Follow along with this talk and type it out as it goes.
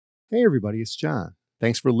Hey everybody, it's John.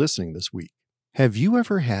 Thanks for listening this week. Have you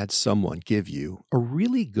ever had someone give you a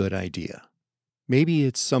really good idea? Maybe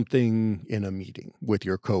it's something in a meeting with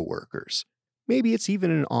your coworkers. Maybe it's even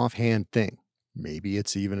an offhand thing. Maybe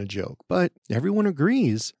it's even a joke, but everyone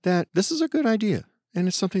agrees that this is a good idea and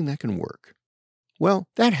it's something that can work. Well,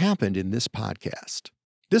 that happened in this podcast.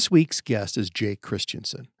 This week's guest is Jake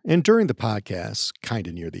Christensen, and during the podcast, kind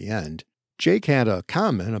of near the end, Jake had a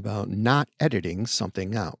comment about not editing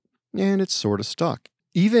something out, and it sort of stuck.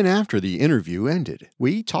 Even after the interview ended,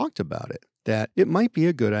 we talked about it, that it might be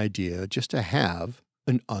a good idea just to have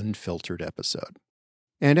an unfiltered episode.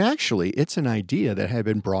 And actually, it's an idea that had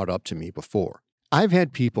been brought up to me before. I've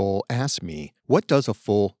had people ask me, what does a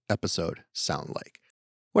full episode sound like?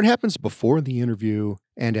 What happens before the interview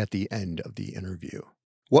and at the end of the interview?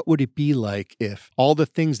 What would it be like if all the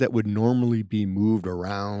things that would normally be moved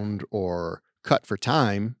around or cut for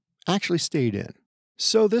time actually stayed in?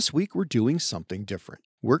 So this week we're doing something different.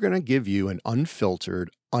 We're going to give you an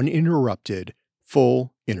unfiltered, uninterrupted,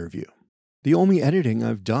 full interview. The only editing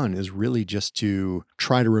I've done is really just to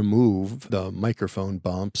try to remove the microphone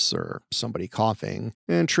bumps or somebody coughing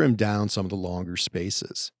and trim down some of the longer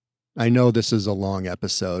spaces. I know this is a long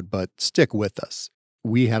episode, but stick with us.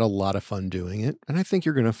 We had a lot of fun doing it, and I think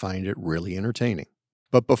you're going to find it really entertaining.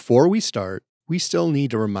 But before we start, we still need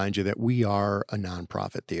to remind you that we are a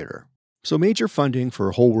nonprofit theater. So major funding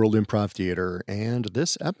for Whole World Improv Theater and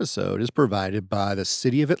this episode is provided by the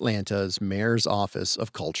City of Atlanta's Mayor's Office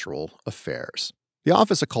of Cultural Affairs. The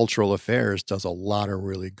Office of Cultural Affairs does a lot of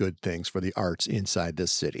really good things for the arts inside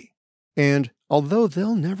this city. And although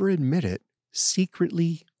they'll never admit it,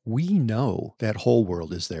 secretly, we know that Whole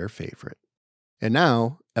World is their favorite. And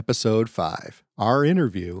now, episode 5, our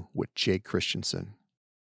interview with Jake Christensen.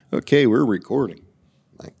 Okay, we're recording.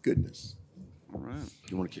 My goodness. All right.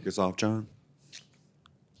 You want to kick us off, John?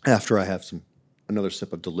 After I have another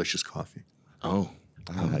sip of delicious coffee. Oh,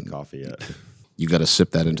 I haven't had coffee yet. You got to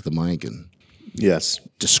sip that into the mic and Yes.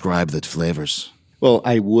 describe the flavors. Well,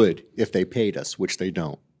 I would if they paid us, which they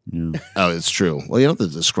don't. Yeah. Oh, it's true. Well, you don't have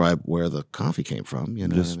to describe where the coffee came from. You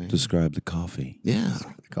know Just what I mean? describe the coffee. Yeah.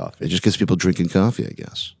 Coffee. It just gets people drinking coffee, I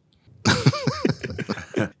guess.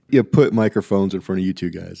 You put microphones in front of you two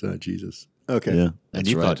guys. Oh, Jesus. Okay. Yeah. That's And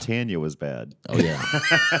you right. thought Tanya was bad. Oh, yeah.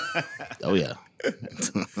 Oh, yeah.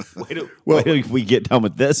 Wait till we get done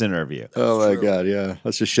with this interview. Oh, my God. Yeah.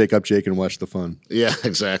 Let's just shake up Jake and watch the fun. Yeah,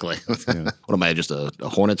 exactly. What am I, just a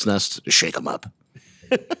hornet's nest? Just shake them up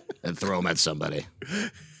and throw them at somebody.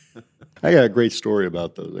 I got a great story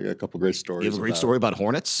about those. I got a couple great stories. You have a great story about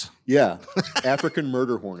hornets? Yeah. African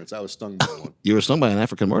murder hornets. I was stung by one. You were stung by an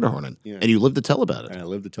African murder hornet, Yeah. and you lived to tell about it. And I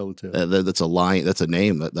lived to tell the tale. That's a lie. That's a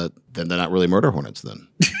name. Then they're not really murder hornets then.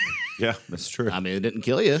 Yeah, that's true. I mean, it didn't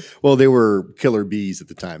kill you. Well, they were killer bees at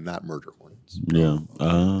the time, not murder hornets. Yeah.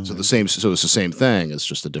 So it's the same thing. It's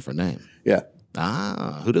just a different name. Yeah.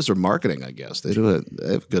 Ah, who does their marketing? I guess they do it.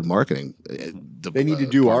 They have good marketing. They need to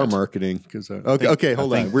do our marketing. Because okay,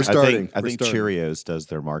 hold on. We're starting. I We're think starting. Cheerios does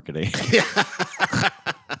their marketing.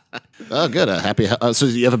 Oh, good. So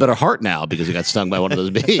you have a better heart now because you got stung by one of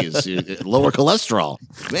those bees. Lower cholesterol.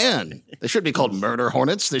 Man, they shouldn't be called murder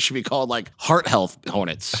hornets. They should be called like heart health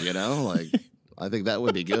hornets. You know, like I think that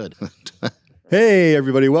would be good. Hey,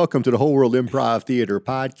 everybody. Welcome to the Whole World Improv Theater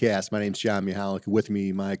podcast. My name's John Mihalik. With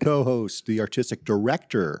me, my co-host, the artistic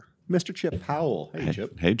director, Mr. Chip Powell. Hey,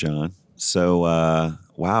 Chip. Hey, John. So,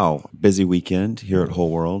 wow, busy weekend here at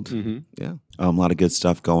Whole World. Mm-hmm. Yeah. A lot of good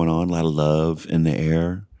stuff going on. A lot of love in the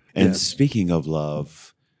air. And Yes. speaking of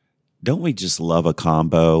love, don't we just love a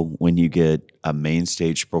combo when you get a main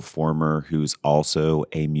stage performer who's also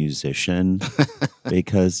a musician?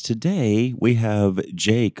 Because today we have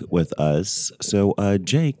Jake with us. So,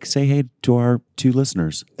 Jake, say hey to our 2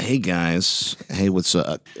 listeners. Hey guys. Hey, what's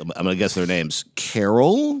I'm gonna guess their names: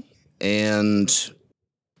 Carol and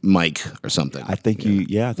Mike or something. I think you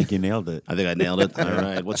nailed it. I think I nailed it. All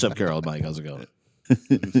right. What's up, Carol and Mike? How's it going?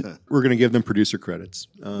 We're going to give them producer credits.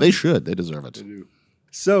 They should. They deserve it.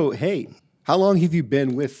 So, hey, how long have you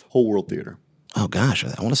been with Whole World Theater? Oh gosh, I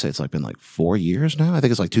want to say it's been like 4 years now. I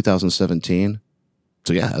think it's like 2017.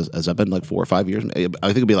 So yeah, has that been like 4 or 5 years? I think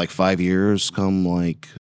it'll be like 5 years come like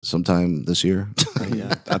sometime this year.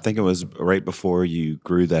 Yeah, I think it was right before you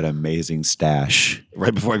grew that amazing stash.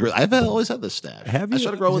 Right before I grew. I've always had this stash. Have I you?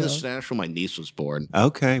 started growing this Yeah. stash when my niece was born.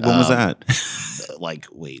 Okay, when was that?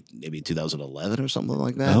 Maybe 2011 or something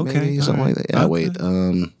like that. Okay, maybe, something all like right. that. Yeah, Okay.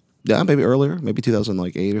 wait. Yeah, maybe earlier, maybe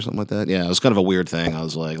 2008 or something like that. Yeah, it was kind of a weird thing. I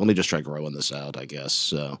was like, let me just try growing this out, I guess.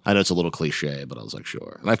 So I know it's a little cliche, but I was like,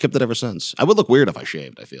 sure. And I've kept it ever since. I would look weird if I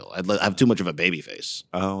shaved, I feel. I have too much of a baby face,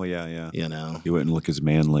 Oh yeah. you know? You wouldn't look as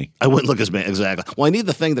manly. I wouldn't look as bad. Exactly. Well, I need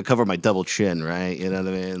the thing to cover my double chin, right? You know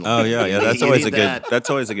what I mean? Oh yeah. That's You always need a good. that. That's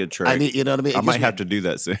always a good trick. I need, you know what I mean? I might have to do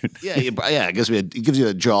that soon. Yeah, it gives you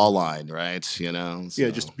a jawline, right? You know? Yeah,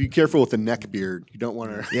 So- just be careful with the neck beard. You don't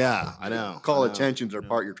want to Yeah, I know. call I know. attention to the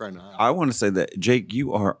part you're trying to hide. I want to say that, Jake,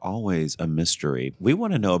 you are always a mystery. We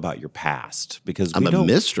want to know about your past because I'm we a don't.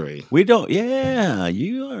 mystery. We don't. Yeah,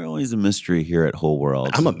 you are always a mystery here at Whole World.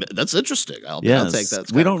 That's interesting. I'll Yes, take that.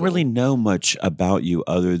 It's we kinda don't cool. really know much about you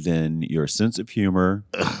other than your sense of humor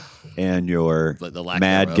and your The lack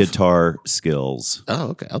mad thereof. guitar skills. Oh,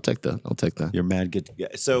 okay. I'll take that. Your mad guitar. Yeah.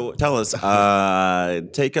 So tell us,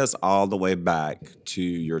 take us all the way back to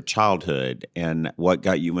your childhood and what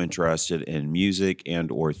got you interested in music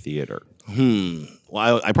and or theater.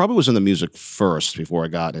 Well, I probably was in the music first before I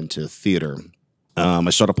got into theater. I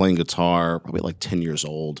started playing guitar probably at like 10 years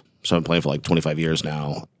old. So I've been playing for like 25 years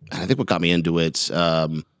now. And I think what got me into it,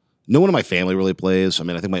 no one in my family really plays. I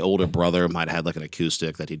mean, I think my older brother might have had like an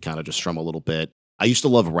acoustic that he'd kind of just strum a little bit. I used to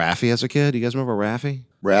love Raffi as a kid. You guys remember Raffi?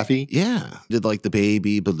 Raffi? Yeah. Did like the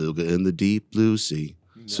baby beluga in the deep blue sea.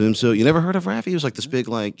 So you never heard of Raffi? He was like this big,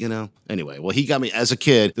 like, you know. Anyway, well, he got me as a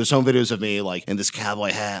kid. There's some videos of me like in this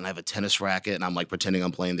cowboy hat, and I have a tennis racket, and I'm like pretending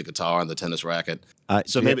I'm playing the guitar on the tennis racket.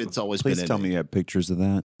 So maybe it's always Please been. tell in me you have pictures of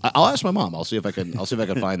that. I'll ask my mom. I'll see if I can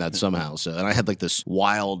find that somehow. So, and I had like this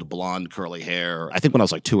wild blonde curly hair. I think when I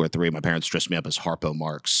was like 2 or 3, my parents dressed me up as Harpo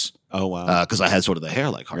Marx. Oh wow. Because I had sort of the hair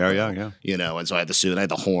like Harpo. Yeah. You know, and so I had the suit, I had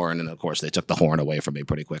the horn, and of course they took the horn away from me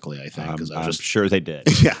pretty quickly. I think because I I'm was just sure they did.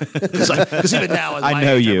 yeah. Because even now, as I my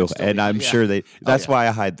know age, you, would still and be- I'm yeah. sure they. That's yeah. why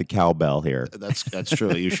I hide the cowbell here. That's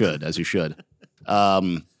true. You should, as you should.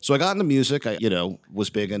 So I got into music. I, was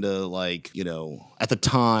big into like, at the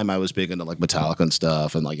time I was big into like Metallica and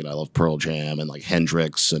stuff, and like, I love Pearl Jam and like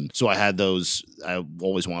Hendrix, and so I had those. I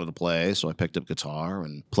always wanted to play, so I picked up guitar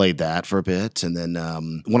and played that for a bit, and then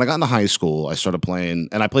when I got into high school, I started playing,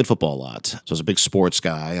 and I played football a lot. So I was a big sports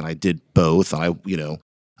guy, and I did both. And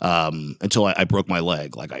until I broke my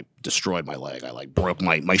leg. Like I destroyed my leg. I like broke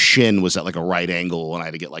my shin was at like a right angle, and I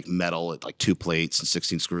had to get like metal at like 2 plates and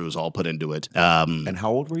 16 screws all put into it. And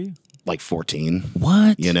how old were you? Like 14.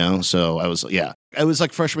 What? So I was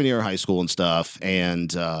like freshman year of high school and stuff,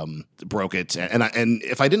 and broke it. And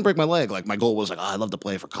if I didn't break my leg, like my goal was like, I'd love to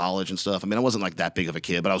play for college and stuff. I mean, I wasn't like that big of a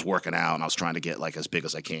kid, but I was working out and I was trying to get like as big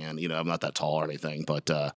as I can. I'm not that tall or anything, but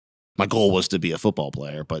my goal was to be a football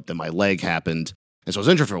player. But then my leg happened. And so I was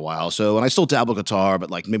injured for a while. So, and I still dabble guitar,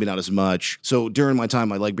 but like maybe not as much. So during my time,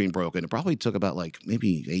 my leg being broken, it probably took about like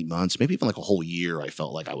maybe 8 months, maybe even like a whole year. I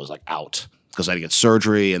felt like I was like out because I had to get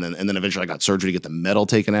surgery. And then eventually I got surgery to get the metal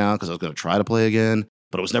taken out because I was going to try to play again.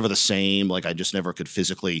 But it was never the same. Like I just never could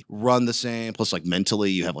physically run the same. Plus like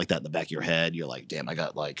mentally, you have like that in the back of your head. You're like, damn, I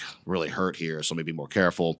got like really hurt here. So maybe be more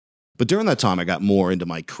careful. But during that time, I got more into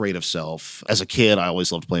my creative self. As a kid, I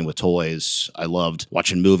always loved playing with toys. I loved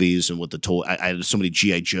watching movies and with the toy. I had so many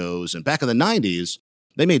G.I. Joes. And back in the 90s,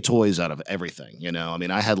 they made toys out of everything. I mean,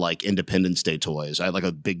 I had like Independence Day toys. I had like I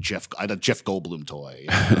had a Jeff Goldblum toy.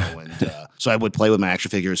 And so I would play with my action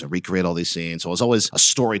figures and recreate all these scenes. So I was always a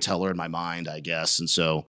storyteller in my mind, I guess. And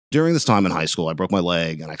so during this time in high school, I broke my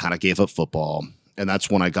leg and I kind of gave up football. And that's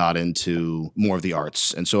when I got into more of the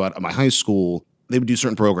arts. And so at my high school, they would do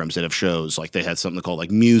certain programs that have shows. Like they had something called like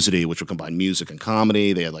Musity, which would combine music and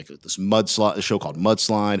comedy. They had like this show called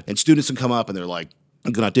Mudslide. And students can come up and they're like,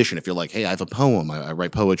 you can audition if you're like, hey, I have a poem. I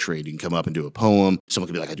write poetry. You can come up and do a poem. Someone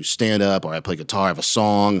could be like, I do stand up, or I play guitar, I have a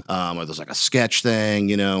song, or there's like a sketch thing,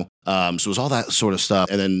 So it was all that sort of stuff.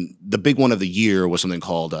 And then the big one of the year was something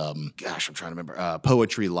called, I'm trying to remember,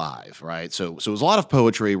 Poetry Live, right? So it was a lot of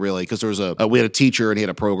poetry, really, because there was we had a teacher and he had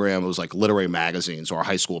a program. It was like literary magazine. So our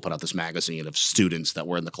high school put out this magazine of students that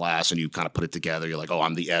were in the class, and you kind of put it together. You're like, oh,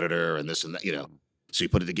 I'm the editor and this and that, So you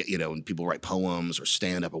put it together, and people write poems or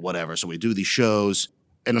stand up or whatever. So we do these shows.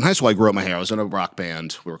 And in high school, I grew up my hair. I was in a rock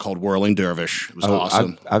band. We were called Whirling Dervish. It was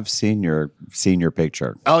awesome. I've seen your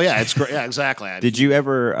picture. Oh, yeah, it's great. Yeah, exactly. Did you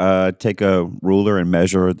ever take a ruler and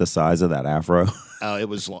measure the size of that afro? It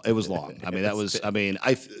was long. I mean,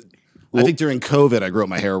 I think during COVID, I grew up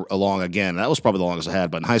my hair long again. That was probably the longest I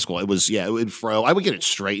had. But in high school, it would fro. I would get it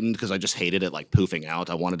straightened because I just hated it like poofing out.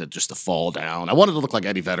 I wanted it just to fall down. I wanted to look like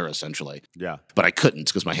Eddie Vedder, essentially. Yeah. But I couldn't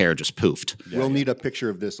because my hair just poofed. We'll need a picture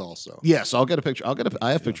of this also. Yes, I'll get a picture.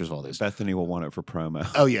 I have pictures of all these. Bethany will want it for promo.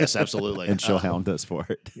 Oh, yes, absolutely. And she'll hound us for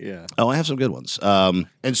it. Yeah. Oh, I have some good ones. And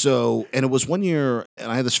it was one year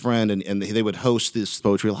And I had this friend, and they would host this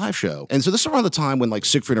poetry live show. And so this is around the time when like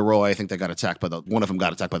Siegfried and Roy, I think they got attacked by one of them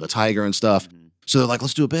got attacked by the tiger and stuff. So they're like,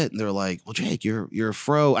 let's do a bit. And they're like, well, Jake, you're a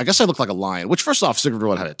fro. I guess I look like a lion, which first off, Siegfried and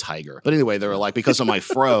Roy had a tiger. But anyway, they were like, because of my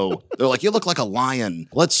fro, they're like, you look like a lion.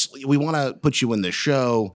 We want to put you in this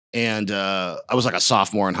show. And I was like a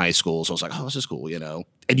sophomore in high school. So I was like, oh, this is cool, you know.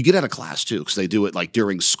 And you get out of class too, because they do it like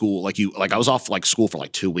during school. Like I was off like school for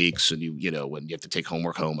like 2 weeks, and you know, when you have to take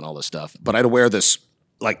homework home and all this stuff. But I had to wear this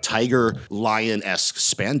like tiger lion-esque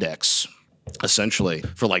spandex essentially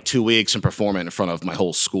for like 2 weeks and perform it in front of my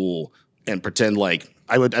whole school and pretend like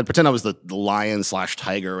I'd pretend I was the lion /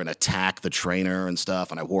 tiger and attack the trainer and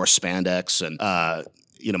stuff. And I wore spandex and,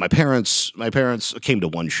 you know, my parents came to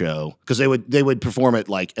one show because they would perform it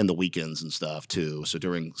like in the weekends and stuff too. So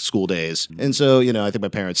during school days. And so, you know, I think my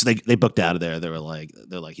parents, they booked out of there. They're like,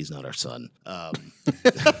 he's not our son. I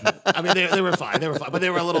mean, they were fine. They were fine, but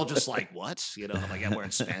they were a little just like, what? You know, like I'm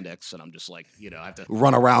wearing spandex and I'm just like, you know, I have to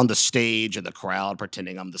run around the stage and the crowd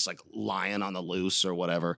pretending I'm this like lion on the loose or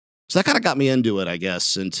whatever. So that kind of got me into it, I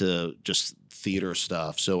guess, into just theater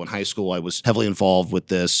stuff. So in high school, I was heavily involved with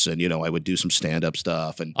this, and, you know, I would do some stand-up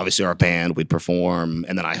stuff, and obviously our band, we'd perform,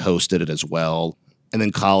 and then I hosted it as well. And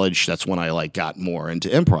then college, that's when I like got more into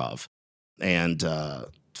improv and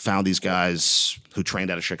found these guys who trained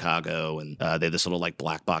out of Chicago, and they had this little like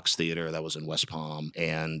black box theater that was in West Palm,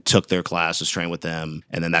 and took their classes, trained with them.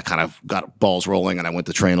 And then that kind of got balls rolling, and I went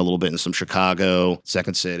to train a little bit in some Chicago,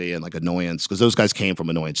 Second City, and like Annoyance, because those guys came from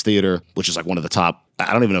Annoyance Theater, which is like one of the top,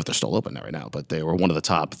 I don't even know if they're still open there right now, but they were one of the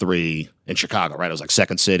top 3 in Chicago, right? It was like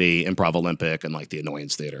Second City, Improv Olympic, and like the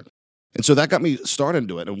Annoyance Theater. And so that got me started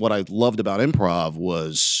into it. And what I loved about improv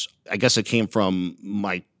was, I guess it came from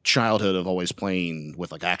my childhood of always playing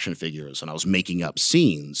with like action figures, and I was making up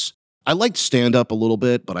scenes. I liked stand up a little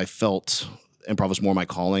bit, but I felt improv was more my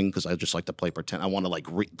calling because I just like to play pretend. I want to like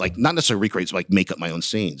not necessarily recreate, so like make up my own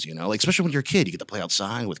scenes, you know, like especially when you're a kid, you get to play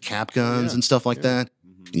outside with cap guns and stuff like that.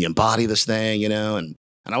 And you embody this thing, you know, and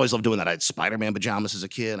I always loved doing that. I had Spider-Man pajamas as a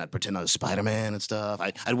kid, and I'd pretend I was Spider-Man and stuff.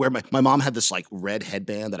 I'd wear my mom had this like red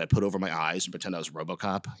headband that I'd put over my eyes and pretend I was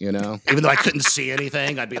RoboCop, you know? Even though I couldn't see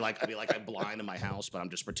anything, I'd be like I'm blind in my house, but I'm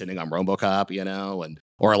just pretending I'm RoboCop, you know?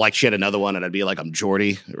 Or like she had another one, and I'd be like, I'm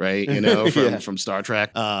Geordi, right? You know, from Star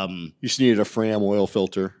Trek. You just needed a Fram oil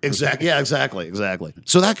filter. Exactly. Yeah, exactly.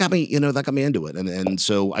 So that got me, into it. And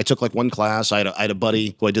so I took like one class. I had a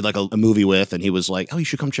buddy who I did like a movie with, and he was like, oh, you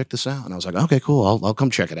should come check this out. And I was like, okay, cool. I'll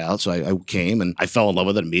come check it out. So I came, and I fell in love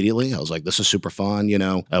with it immediately. I was like, this is super fun. You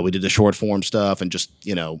know, we did the short form stuff, and just,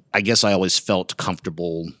 you know, I guess I always felt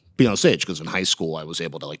comfortable being on stage because in high school I was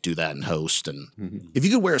able to like do that and host. And if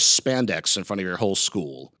you could wear spandex in front of your whole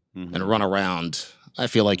school and run around, I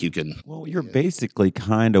feel like you can. Well, you're basically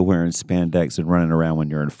kind of wearing spandex and running around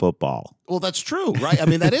when you're in football. Well, that's true, right? I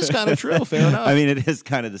mean, that is kind of true. Fair enough. I mean, it is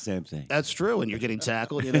kind of the same thing. That's true. And you're getting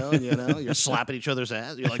tackled, you know, you're slapping each other's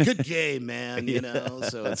ass. You're like, good game, man, you know?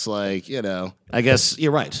 So it's like, you know, I guess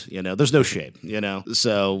you're right. You know, there's no shade, you know?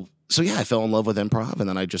 So yeah, I fell in love with improv, and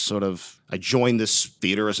then I just I joined this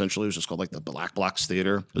theater, essentially. It was just called like the Black Box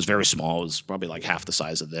Theater. It was very small. It was probably like half the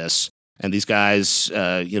size of this. And these guys,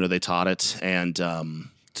 you know, they taught it. And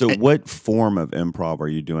so what form of improv are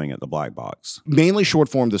you doing at the Black Box? Mainly short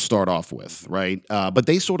form to start off with, right? But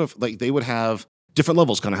they sort of like, they would have different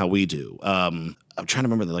levels, kind of how we do. I'm trying to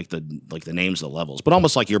remember the names of the levels, but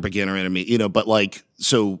almost like your beginner, intermediate, you know, but like,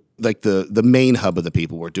 so like the main hub of the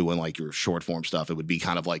people were doing like your short form stuff. It would be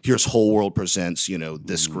kind of like, here's Whole World Presents, you know,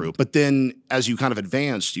 this group. But then as you kind of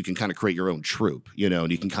advanced, you can kind of create your own troupe, you know,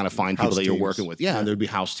 and you can kind of find people that you're working with. Yeah. And there'd be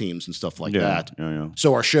house teams and stuff like that. Yeah.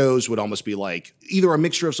 So our shows would almost be like either a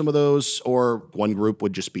mixture of some of those, or one group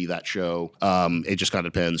would just be that show. It just kind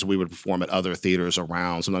of depends. We would perform at other theaters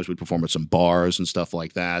around. Sometimes we'd perform at some bars and stuff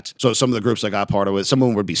like that. So some of the groups I got part of it, some of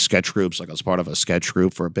them would be sketch groups. Like I was part of a sketch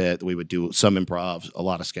group for a bit. We would do some improv, a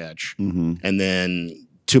lot of sketch. And then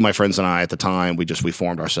two of my friends and I at the time, we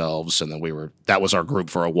formed ourselves, and then that was our group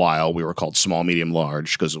for a while. We were called Small, Medium,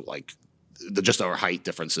 Large because of like just our height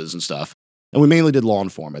differences and stuff. And we mainly did long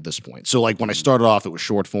form at this point. So like when I started off, it was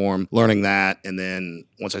short form, learning that. And then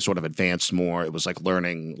once I sort of advanced more, it was like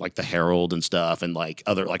learning like the Herald and stuff, and like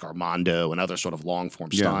other like Armando and other sort of long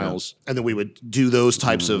form styles. And then we would do those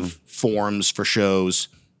types of forms for shows.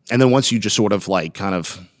 And then once you just sort of like kind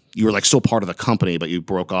of, you were like still part of the company, but you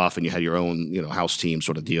broke off and you had your own, you know, house team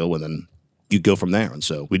sort of deal. And then you go from there. And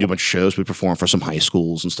so we do a bunch of shows. We perform for some high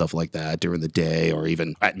schools and stuff like that during the day, or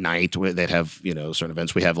even at night where they'd have, certain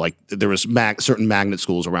events. We have there was certain magnet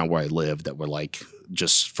schools around where I lived that were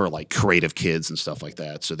just for creative kids and stuff like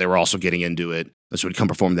that. So they were also getting into it. And so we'd come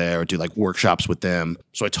perform there or do workshops with them.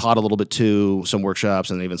 So I taught a little bit too, some workshops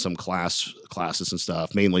and even some classes and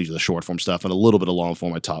stuff, mainly the short form stuff and a little bit of long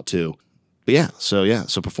form I taught too. But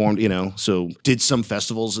so performed, so did some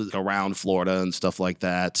festivals around Florida and stuff like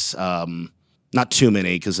that. Not too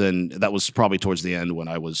many, because then that was probably towards the end when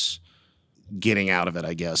I was getting out of it,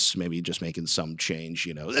 I guess, maybe just making some change,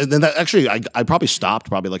 And then I probably stopped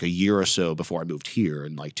a year or so before I moved here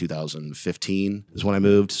in 2015 is when I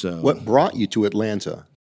moved. So What brought you to Atlanta?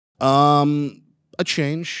 A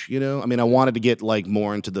change, I wanted to get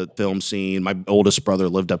more into the film scene. My oldest brother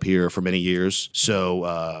lived up here for many years.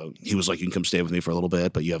 So he was like, you can come stay with me for a little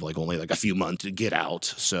bit, but you have only a few months to get out.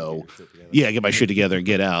 So get my shit together and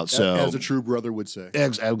get out. So As a true brother would say.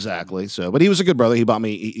 Exactly. So, but he was a good brother. He bought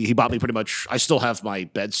me pretty much, I still have my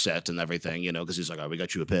bed set and everything, because he's like, oh, we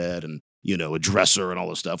got you a bed and a dresser and all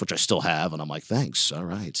this stuff, which I still have. And I'm like, thanks. All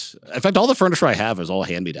right. In fact, all the furniture I have is all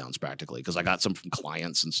hand-me-downs practically, because I got some from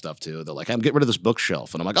clients and stuff too. They're like, hey, I'm getting rid of this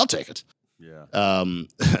bookshelf. And I'm like, I'll take it. Yeah.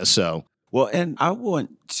 So. Well, and I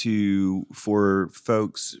want to, for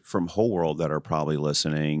folks from Whole World that are probably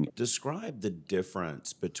listening, describe the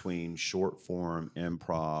difference between short form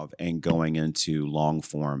improv and going into long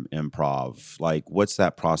form improv. What's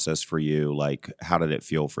that process for you? How did it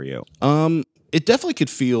feel for you? It definitely could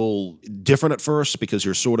feel different at first because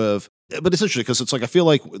you're but it's interesting because it's I feel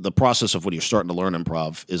like the process of when you're starting to learn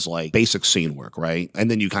improv is basic scene work, right? And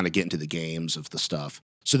then you kind of get into the games of the stuff.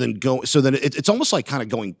 So then it's almost kind of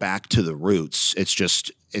going back to the roots. It's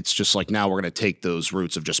just now we're going to take those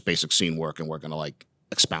roots of just basic scene work and we're going to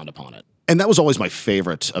expound upon it. And that was always my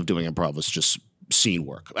favorite of doing improv, was just scene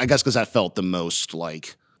work. I guess because that felt the most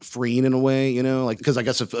freeing in a way, because I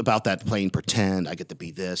guess about that playing pretend, I get to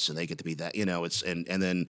be this and they get to be that, it's and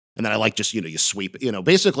then I just you sweep,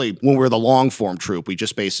 basically when we were the long form troupe, we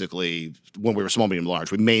just basically, when we were small, medium,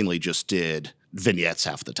 large, we mainly just did vignettes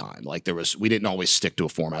half the time. We didn't always stick to a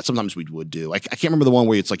format. Sometimes we would do, I can't remember the one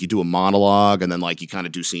where it's you do a monologue and then you kind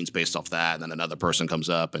of do scenes based off that, and then another person comes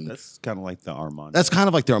up, and that's kind of like the Armando. That's kind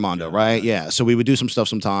of like the Armando, right? Yeah. So we would do some stuff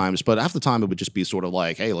sometimes, but half the time it would just be sort of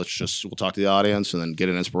hey, we'll talk to the audience and then get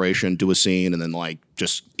an inspiration, do a scene, and then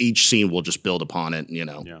just each scene will just build upon it,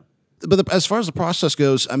 Yeah. But as far as the process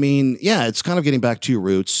goes, it's kind of getting back to your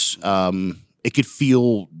roots. It could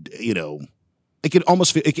feel, it could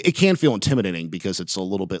almost feel, it can feel intimidating because it's a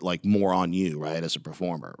little bit more on you, right, as a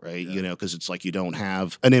performer, right? Yeah. Because it's you don't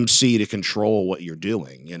have an MC to control what you're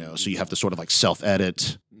doing, so you have to sort of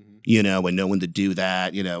self-edit, and know when to do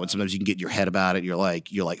that, and sometimes you can get in your head about it. You're like,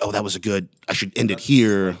 oh, that was I should end it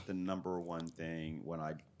here. The number one thing when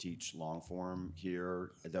I teach long form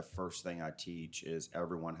here, the first thing I teach is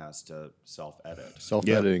everyone has to self-edit.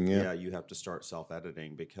 Self-editing, yeah. Yeah, you have to start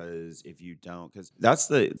self-editing, because if you don't, because that's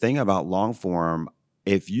the thing about long form.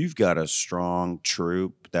 If you've got a strong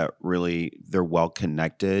troupe that really, they're well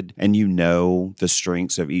connected and the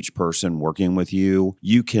strengths of each person working with you,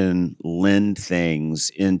 you can lend things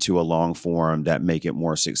into a long form that make it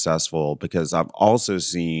more successful. Because I've also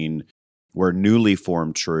seen where newly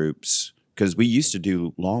formed troupes, because we used to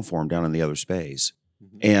do long form down in the other space,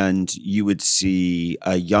 and you would see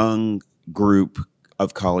a young group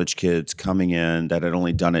of college kids coming in that had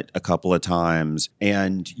only done it a couple of times,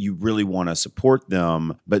 and you really want to support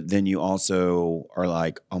them, but then you also are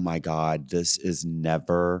like, oh my God, this is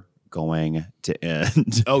never going to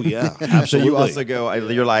end. Oh yeah, absolutely. So you also go,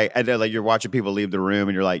 you're like, and then you're watching people leave the room,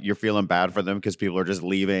 and you're feeling bad for them because people are just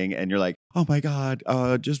leaving, and you're like, oh my God,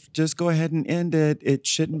 just go ahead and end it. It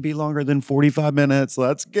shouldn't be longer than 45 minutes.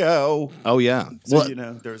 Let's go. Oh yeah. So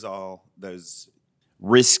there's all those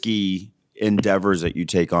risky endeavors that you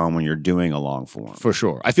take on when you're doing a long form. For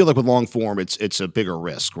sure. I feel with long form, it's a bigger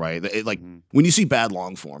risk, right? When you see bad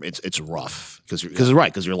long form, it's rough because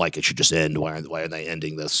you're like, it should just end. Why are they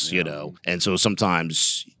ending this? And so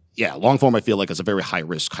sometimes, long form I feel it's a very high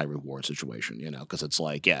risk, high reward situation. Because it's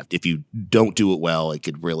if you don't do it well, it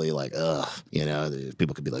could really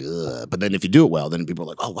people could be like, ugh. But then if you do it well, then people are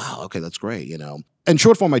like, oh wow, okay, that's great. And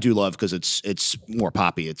short form I do love because it's more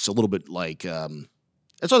poppy. It's a little bit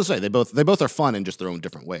that's what I say. They both are fun in just their own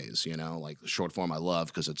different ways, the short form I love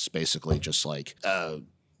because it's basically just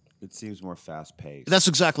it seems more fast paced. That's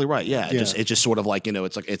exactly right. Yeah. It's just sort of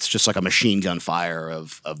it's just like a machine gun fire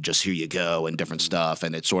of just here you go and different stuff.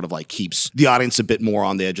 And it sort of keeps the audience a bit more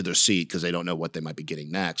on the edge of their seat because they don't know what they might be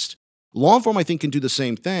getting next. Long form, I think, can do the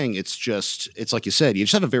same thing. It's like you said, you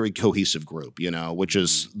just have a very cohesive group, which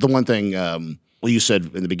is the one thing you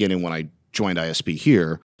said in the beginning when I joined ISP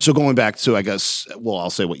here. So going back to, I guess, I'll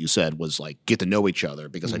say what you said was like get to know each other,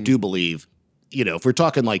 because I do believe, if we're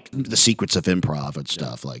talking like the secrets of improv and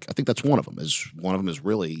stuff, like I think that's one of them is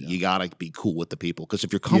really, you got to be cool with the people. Because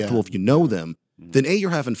if you're comfortable, if you know them, then A, you're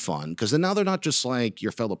having fun, because then now they're not just like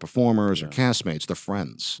your fellow performers or castmates, they're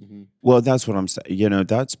friends. Well, that's what I'm saying.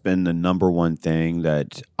 That's been the number one thing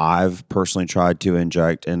that I've personally tried to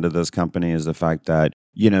inject into this company, is the fact that,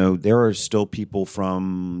 there are still people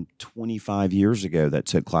from 25 years ago that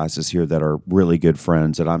took classes here that are really good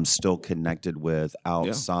friends that I'm still connected with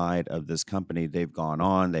outside of this company. They've gone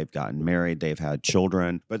on, they've gotten married, they've had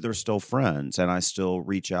children, but they're still friends. And I still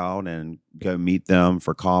reach out and go meet them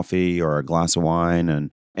for coffee or a glass of wine.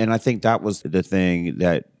 And I think that was the thing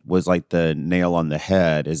that was like the nail on the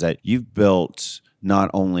head, is that you've built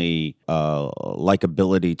not only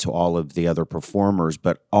likability to all of the other performers,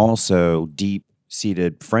 but also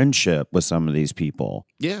deep-seated friendship with some of these people.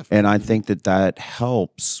 Yeah. And I think that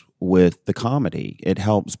helps with the comedy. It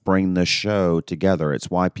helps bring the show together. It's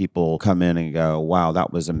why people come in and go, wow,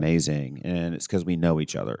 that was amazing. And it's because we know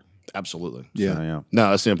each other. Absolutely. Yeah. So, yeah.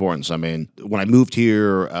 No, that's the importance. I mean, when I moved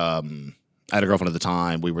here, I had a girlfriend at the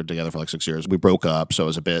time. We were together for like 6 years. We broke up, so I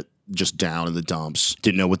was a bit just down in the dumps.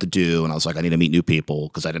 Didn't know what to do, and I was like, I need to meet new people,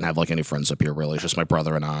 because I didn't have like any friends up here really. It's just my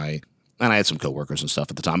brother and I. And I had some coworkers and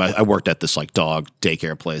stuff at the time. I worked at this like dog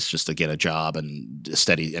daycare place just to get a job and a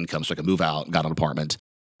steady income so I could move out and got an apartment.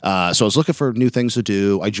 So I was looking for new things to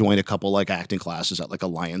do. I joined a couple like acting classes at like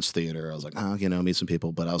Alliance Theater. I was like, meet some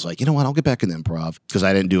people. But I was like, you know what? I'll get back in improv, because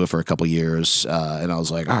I didn't do it for a couple years. And I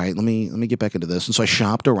was like, all right, let me get back into this. And so I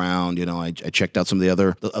shopped around. I checked out some of the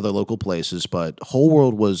other local places, but Whole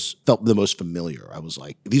World felt the most familiar. I was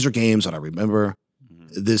like, these are games that I remember.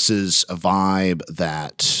 This is a vibe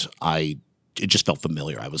that it just felt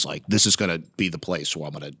familiar. I was like, this is going to be the place where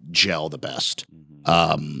I'm going to gel the best.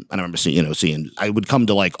 And I remember seeing, I would come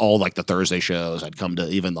to like all like the Thursday shows. I'd come to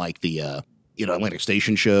even like the, Atlantic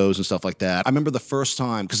Station shows and stuff like that. I remember the first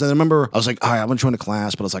time, because I remember I was like, all right, I'm going to join a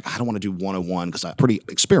class, but I was like, I don't want to do 101 because I'm pretty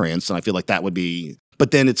experienced. And I feel like that would be,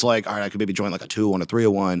 but then it's like, all right, I could maybe join like a 201 or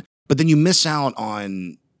 301, but then you miss out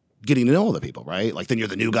on getting to know other people, right? Like then you're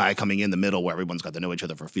the new guy coming in the middle where everyone's got to know each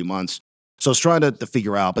other for a few months. So I was trying to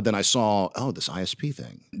figure out, but then I saw, this ISP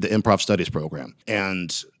thing, the Improv Studies program.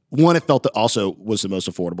 And one, it felt that also was the most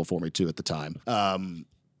affordable for me too at the time. And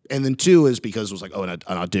then two is because it was like, an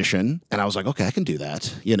audition. And I was like, okay, I can do that,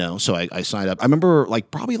 So I signed up. I remember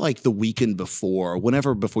like probably like the weekend before,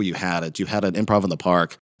 before you had an Improv in the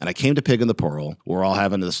Park. And I came to Pig and the Pearl. We're all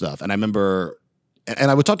having this stuff. And I remember,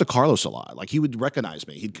 and I would talk to Carlos a lot. Like he would recognize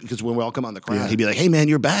me because when we all come on the crowd, he'd be like, hey man,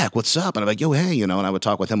 you're back. What's up? And I'm like, yo, hey, and I would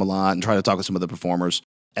talk with him a lot and try to talk with some of the performers.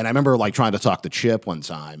 And I remember like trying to talk to Chip one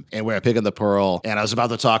time, and we're at Pig and the Pearl, and I was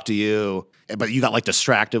about to talk to you, but you got like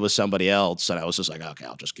distracted with somebody else. And I was just like, okay,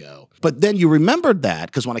 I'll just go. But then you remembered that,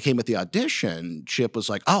 because when I came at the audition, Chip was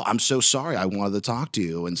like, oh, I'm so sorry. I wanted to talk to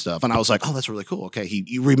you and stuff. And I was like, oh, that's really cool. Okay.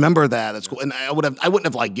 You remember that. That's cool. And I wouldn't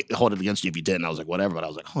have like held it against you if you didn't. I was like, whatever. But I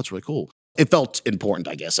was like, oh, that's really cool. It felt important,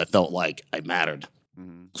 I guess. I felt like I mattered.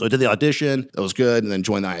 So I did the audition. It was good, and then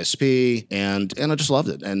joined the ISP, and I just loved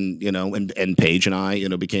it. And and Paige and I,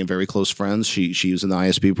 became very close friends. She was in the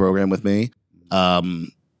ISP program with me, I've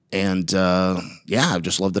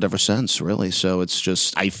just loved it ever since. Really, so it's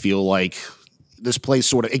just, I feel like this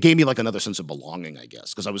place it gave me like another sense of belonging, I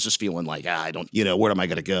guess, because I was just feeling like, I don't, where am I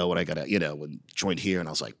going to go when I got to, when joined here, and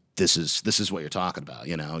I was like, this is what you're talking about.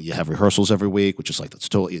 You have rehearsals every week, which is like, that's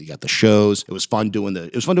totally, you got the shows. It was fun doing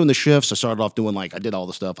the shifts. I started off doing I did all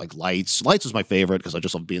the stuff like lights. Lights was my favorite because I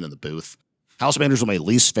just love being in the booth. House managers were my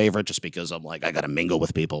least favorite just because I'm like, I got to mingle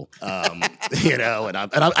with people, and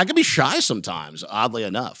I can be shy sometimes, oddly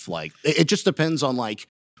enough. Like, it just depends on like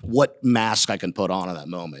what mask I can put on in that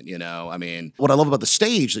moment, I mean, what I love about the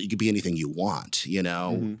stage that you can be anything you want, See,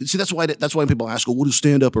 that's why people ask, well, what is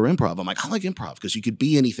stand-up or improv? I'm like, I like improv because you could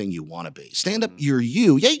be anything you want to be. Stand-up, you're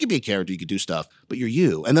you. Yeah, you can be a character, you could do stuff, but you're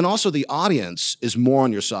you. And then also the audience is more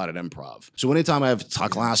on your side at improv. So anytime I have talk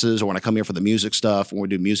classes, or when I come here for the music stuff, when we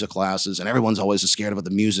do music classes, and everyone's always scared about the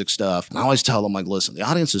music stuff, and I always tell them, like, listen, the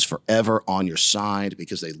audience is forever on your side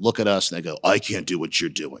because they look at us and they go, I can't do what you're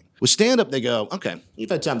doing. With stand-up, they go, okay, you've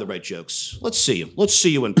had time to write jokes. Let's see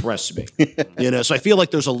you impress me. So I feel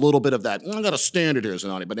like there's a little bit of that, I got a standard here as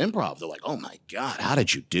an audience, but improv, they're like, oh my God, how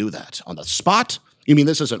did you do that? On the spot? You mean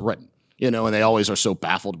this isn't written? And they always are so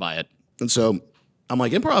baffled by it. And so I'm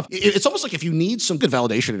like, improv, it's almost like if you need some good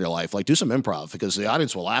validation in your life, like do some improv because the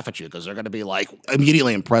audience will laugh at you because they're going to be like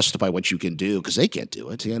immediately impressed by what you can do because they can't do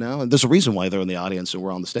it, And there's a reason why they're in the audience and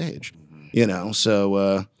we're on the stage.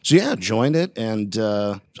 So yeah, joined it, and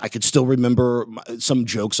I could still remember some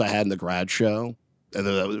jokes I had in the grad show,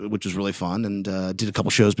 which was really fun, and did a couple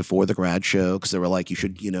shows before the grad show because they were like, you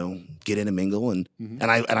should, get in and mingle, and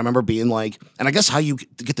I remember being like, and I guess how you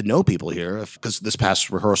get to know people here, because this past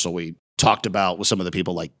rehearsal we talked about with some of the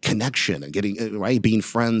people like connection and getting being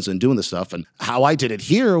friends and doing this stuff, and how I did it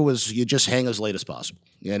here was you just hang as late as possible.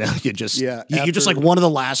 You're just like one of the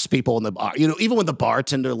last people in the bar. Even when the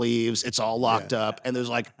bartender leaves, it's all locked up, and there's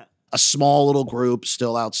like a small little group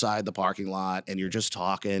still outside the parking lot, and you're just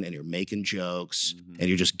talking and you're making jokes and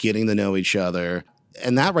you're just getting to know each other.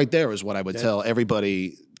 And that right there is what I would tell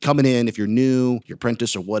everybody coming in. If you're new, your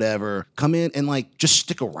apprentice or whatever, come in and like just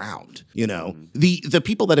stick around. The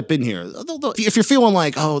people that have been here, if you're feeling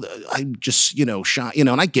like, oh, I'm just shy, and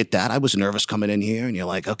I get that. I was nervous coming in here, and you're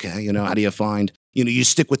like, okay, how do you find? You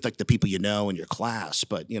stick with like the people in your class,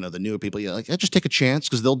 but the newer people, you're like, just take a chance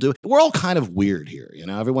because they'll do it. We're all kind of weird here,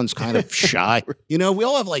 everyone's kind of shy. We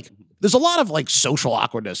all have like, there's a lot of like social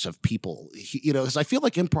awkwardness of people, because I feel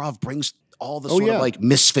like improv brings all the sort of like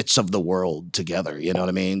misfits of the world together. You know what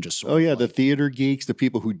I mean? Just the theater geeks, the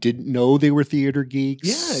people who didn't know they were theater geeks.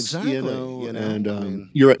 Yeah, exactly. And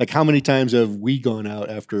you're like, how many times have we gone out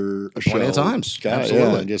after a show? Plenty of times. God,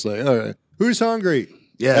 absolutely. And just like, all right, who's hungry?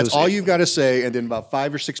 Yeah, that's all you've got to say, and then about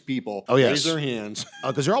 5 or 6 people raise their hands.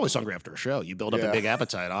 Because you're always hungry after a show. You build up a big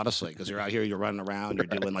appetite, honestly, because you're out here, you're running around, you're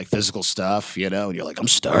doing like physical stuff, and you're like, I'm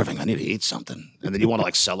starving, I need to eat something, and then you want to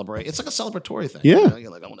like celebrate. It's like a celebratory thing. Yeah,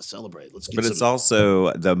 you're like, I want to celebrate. Let's get. But it's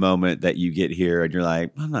also the moment that you get here and you're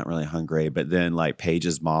like, I'm not really hungry, but then like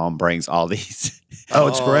Paige's mom brings all these. Oh,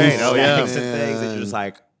 it's great. Oh yeah, and things, and you're just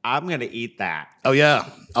like, I'm gonna eat that. Oh yeah,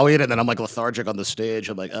 I'll eat it, and then I'm like lethargic on the stage.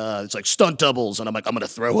 I'm like, it's like stunt doubles, and I'm like, I'm gonna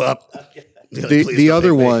throw up. The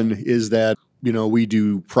other one is that we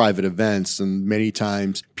do private events, and many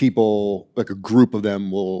times people, like a group of them,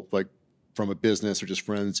 will like from a business or just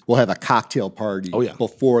friends, will have a cocktail party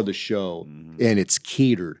before the show, and it's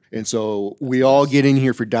catered. And so we all get in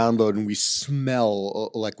here for download, and we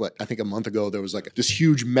smell like what I think a month ago there was like this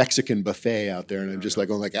huge Mexican buffet out there, and I'm just like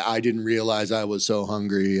going like, I didn't realize I was so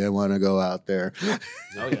hungry. I want to go out there.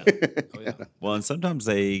 Oh yeah. Well, and sometimes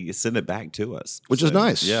they send it back to us, which is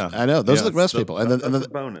nice. Yeah, I know those are the best people. And then the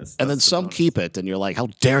bonus. And then some keep it, and you're like, how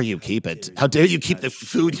dare you keep it? How dare you keep the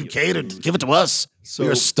food you catered? Give it to us. So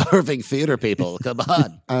you're starving theater people. Come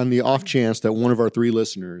on. On the off chance that one of our 3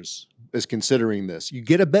 listeners is considering this, you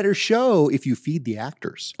get a better show if you feed the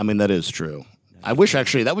actors. I mean, that is true. I wish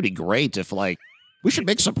actually that would be great if like we should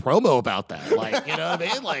make some promo about that. Like, you know what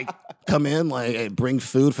I mean? Like come in, like hey, bring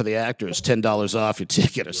food for the actors, $10 off your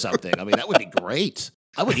ticket or something. I mean, that would be great.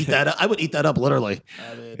 I would eat that up. I would eat that up literally.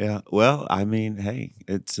 Yeah. Well, I mean, hey,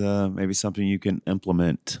 it's maybe something you can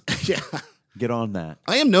implement. Yeah. Get on that.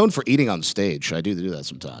 I am known for eating on stage. I do that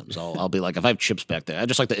sometimes. I'll be like, if I have chips back there, I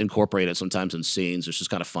just like to incorporate it sometimes in scenes. It's just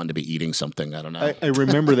kind of fun to be eating something. I don't know. I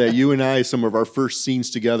remember that you and I, some of our first scenes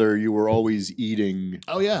together, you were always eating.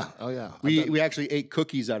 Oh yeah. We actually ate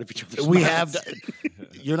cookies out of each other's We mouths. have.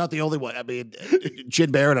 You're not the only one. I mean,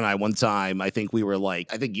 Jin Barrett and I one time, I think we were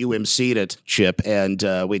like, I think you emceed it, Chip, and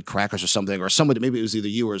we had crackers or something, or somebody, maybe it was either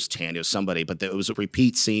you or it was Tanya or somebody, but it was a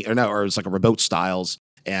repeat scene, or it was like a remote styles.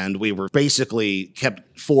 And we were basically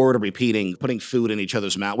kept forward and repeating, putting food in each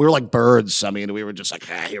other's mouth. We were like birds. I mean, we were just like,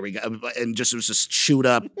 here we go. And it was just shoot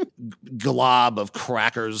up glob of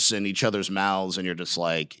crackers in each other's mouths. And you're just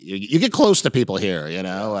like, you get close to people here, you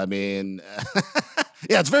know? I mean,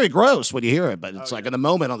 yeah, it's very gross when you hear it, but it's like in the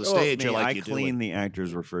moment on the stage, you're like, I clean the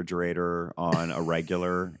actor's refrigerator on a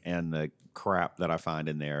regular, and the crap that I find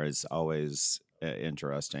in there is always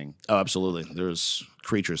interesting. Oh, absolutely. There's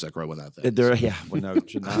creatures that grow in that thing.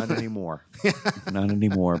 Not anymore. Not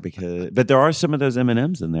anymore, but there are some of those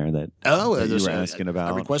M&Ms in there that you were asking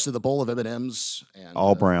about. I requested the bowl of M&Ms. And,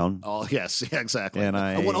 all brown. Yes, yeah, exactly. And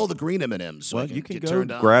I want all the green M&Ms. So you can go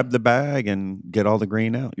grab the bag and get all the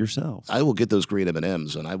green out yourself. I will get those green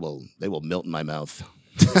M&Ms, and they will melt in my mouth.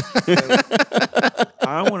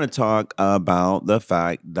 I want to talk about the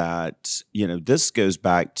fact that, this goes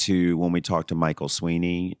back to when we talked to Michael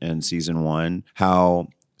Sweeney in season 1, how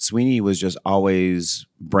Sweeney was just always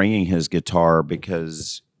bringing his guitar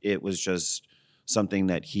because it was just something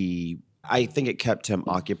that he I think it kept him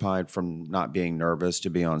occupied from not being nervous to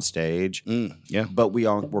be on stage. Yeah. But we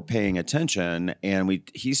all were paying attention, and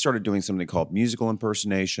he started doing something called musical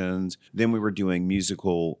impersonations. Then we were doing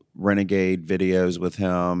musical renegade videos with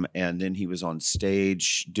him, and then he was on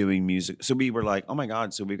stage doing music. So we were like, oh my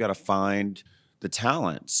God, so we've got to find the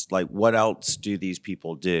talents. Like, what else do these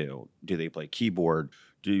people do? Do they play keyboard?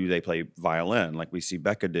 Do they play violin like we see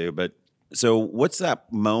Becca do? But so what's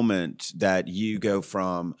that moment that you go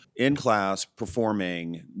from in class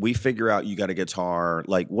performing, we figure out you got a guitar,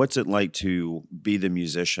 like what's it like to be the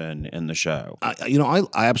musician in the show? I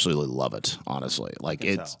absolutely love it, honestly. Like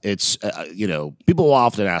it's people will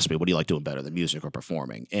often ask me, what do you like doing better, the music or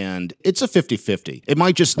performing? And it's a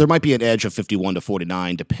 50-50. There might be an edge of 51 to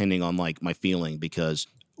 49 depending on like my feeling, because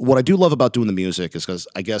what I do love about doing the music is because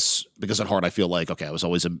at heart I feel like, okay, I was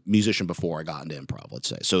always a musician before I got into improv, let's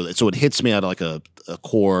say. So it hits me at like a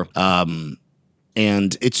core,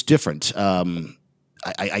 and it's different.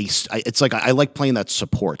 It's like I like playing that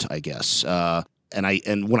support, I guess.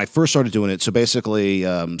 And when I first started doing it, so basically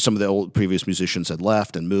some of the old previous musicians had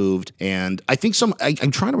left and moved, and I think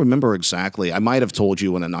I'm trying to remember exactly. I might have told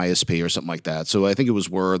you in an ISP or something like that. So I think it was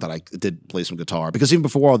word that I did play some guitar, because even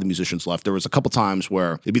before all the musicians left, there was a couple times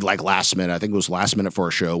where it'd be like last minute. I think it was last minute for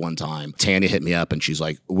a show one time. Tanya hit me up and she's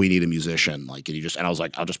like, "We need a musician. Like, can you just?" And I was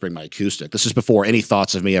like, "I'll just bring my acoustic." This is before any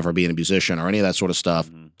thoughts of me ever being a musician or any of that sort of stuff.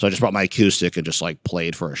 Mm-hmm. So I just brought my acoustic and just like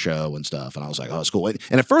played for a show and stuff. And I was like, "Oh, it's cool." And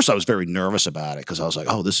at first I was very nervous about it, because I was like,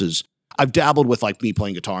 "Oh, I've dabbled with like me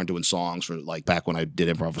playing guitar and doing songs for like back when I did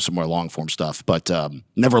improv for some more long form stuff, but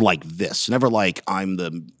never like this, never like I'm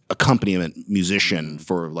the accompaniment musician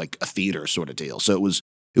for like a theater sort of deal." So it was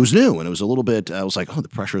new, and it was a little bit, I was like, oh, the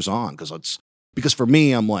pressure's on, because for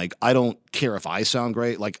me, I'm like, I don't care if I sound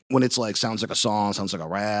great. Like when it's like, sounds like a song, sounds like a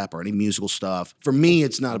rap or any musical stuff. For me,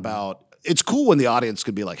 it's not about, it's cool when the audience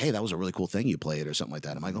could be like, "Hey, that was a really cool thing you played," or something like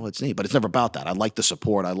that. I'm like, "Oh, it's neat," but it's never about that. I like the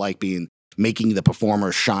support. I like making the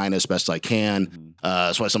performer shine as best I can.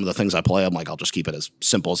 That's why some of the things I play, I'm like, I'll just keep it as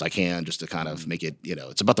simple as I can, just to kind of make it,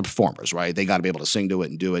 it's about the performers, right? They got to be able to sing to it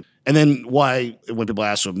and do it. And then when people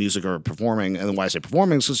ask of music or performing, and then why I say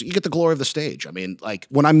performing, is because you get the glory of the stage. I mean, like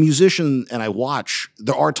when I'm a musician and I watch,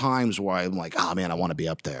 there are times where I'm like, oh man, I want to be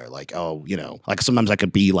up there. Like, oh, like sometimes I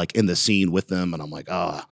could be like in the scene with them, and I'm like,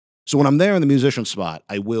 ah. So when I'm there in the musician spot,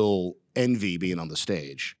 I will envy being on the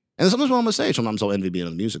stage. And sometimes when I'm on stage, sometimes I'll envy being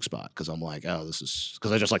in the music spot, because I'm like, oh, this is,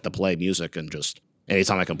 because I just like to play music and just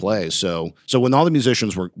anytime I can play. So when all the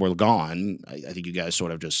musicians were gone, I think you guys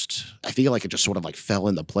sort of I feel like it just sort of like fell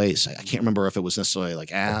into place. I can't remember if it was necessarily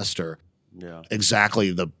like asked or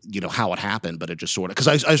exactly how it happened, but it just sort of,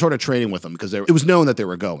 because I started training with them because it was known that they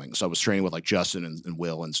were going. So I was training with like Justin and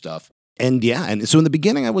Will and stuff. And and so in the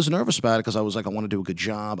beginning I was nervous about it, because I was like, I want to do a good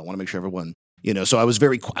job. I want to make sure everyone, so I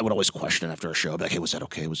would always question after a show, like, hey, was that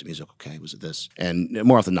okay? Was the music okay? Was it this? And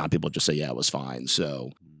more often than not, people just say, yeah, it was fine.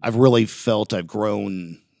 So I've really felt I've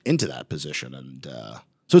grown into that position. And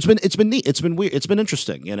so it's been neat. It's been weird. It's been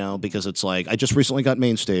interesting, because it's like, I just recently got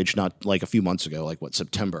main stage, not like a few months ago, like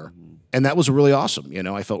September. And that was really awesome.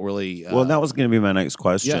 I felt really... well, that was going to be my next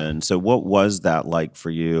question. Yeah. So what was that like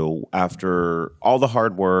for you after all the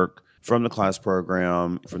hard work from the class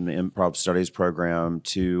program, from the improv studies program,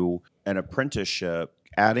 to an apprenticeship,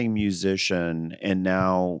 adding musician, and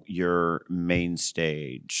now your main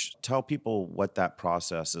stage? Tell people what that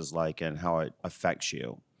process is like and how it affects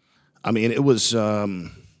you. I mean, it was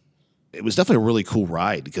definitely a really cool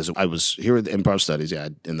ride, because I was here at the improv studies,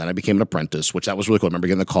 and then I became an apprentice, which that was really cool. I remember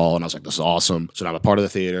getting the call, and I was like, this is awesome. So now I'm a part of the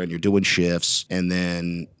theater, and you're doing shifts, and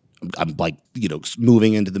then I'm like,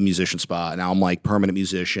 moving into the musician spot. Now I'm like permanent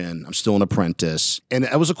musician. I'm still an apprentice. And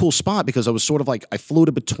it was a cool spot, because I was sort of like, I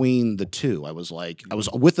floated between the two. I was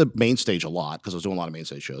with the main stage a lot, because I was doing a lot of main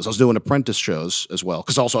stage shows. I was doing apprentice shows as well,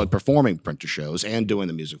 because also I'm performing apprentice shows and doing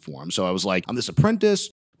the music for them. So I was like, I'm this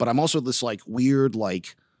apprentice, but I'm also this like weird,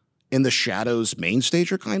 like in the shadows main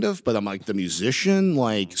stager kind of, but I'm like the musician,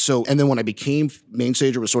 like, so. And then when I became main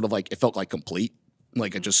stager, it was sort of like, it felt like complete.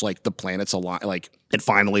 Like it just like the planets align, like it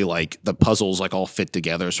finally like the puzzles like all fit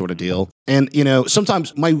together sort of deal. And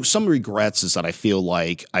sometimes some regrets is that I feel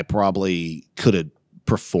like I probably could have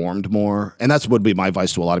performed more, and that's would be my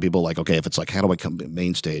advice to a lot of people. Like, okay, if it's like, how do I come to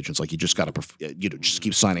main stage? It's like, you just got to just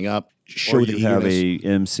keep signing up. Show or you have a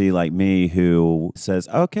MC like me who says,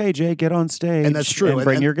 okay, Jay, get on stage, and that's true, and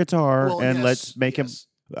bring your guitar, and let's make him.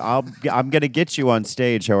 I'm going to get you on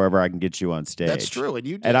stage however I can get you on stage. That's true. And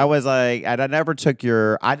you did. And I was like, and I never took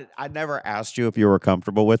I never asked you if you were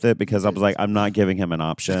comfortable with it, because I was like, I'm not giving him an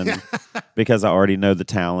option because I already know the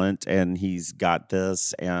talent and he's got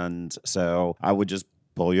this. And so I would just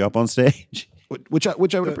pull you up on stage. Which I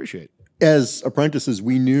would appreciate. as apprentices,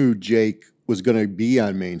 we knew Jake was going to be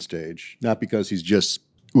on main stage, not because he's just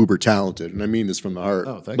uber talented, and I mean this from the heart,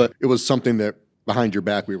 but it was something that behind your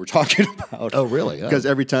back we were talking about. Oh, really? Because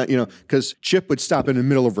every time, because Chip would stop in the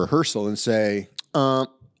middle of rehearsal and say,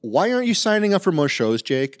 why aren't you signing up for more shows,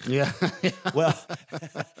 Jake? Yeah. Well,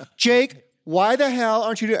 Jake, why the hell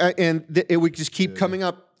aren't you it would just keep coming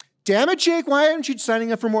up. Damn it, Jake, why aren't you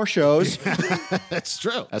signing up for more shows? That's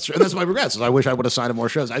true. That's true. And that's my regrets. I wish I would have signed up more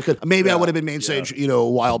shows. I would have been main stage, a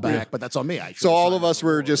while back, but that's on me. So all of us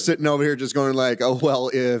were just sitting over here just going like, oh,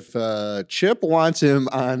 well, if Chip wants him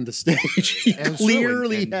on the stage, he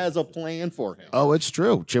clearly has a plan for him. Oh, it's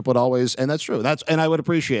true. Chip would always, and that's true. And I would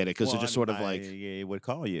appreciate it because it just sort of like. He would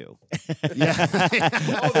call you. Yeah.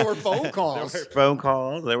 There were phone calls.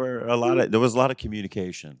 There was a lot of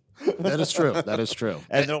communication. That is true. That is true.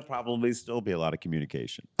 And there'll probably still be a lot of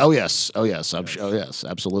communication. Oh yes. I'm sure. Oh yes,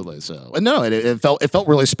 absolutely. So, and no, it felt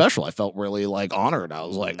really special. I felt really like honored. I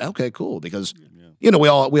was like, okay, cool, because we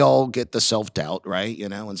all get the self-doubt, right?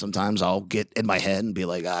 And sometimes I'll get in my head and be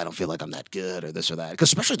like, I don't feel like I'm that good or this or that. Because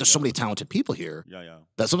especially there's so many talented people here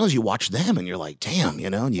that sometimes you watch them and you're like, damn,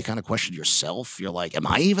 and you kind of question yourself. You're like, am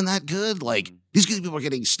I even that good? Like, these people are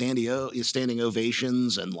getting standing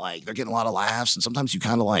ovations and like they're getting a lot of laughs. And sometimes you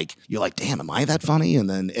kind of like, you're like, damn, am I that funny? And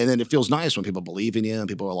then it feels nice when people believe in you and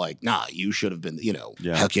people are like, nah, you should have been,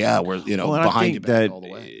 heck yeah, we're, behind you back all the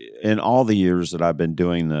way. In all the years that I've been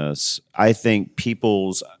doing this, I think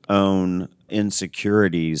people's own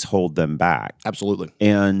insecurities hold them back. Absolutely.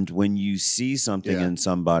 And when you see something in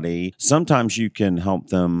somebody, sometimes you can help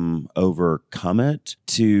them overcome it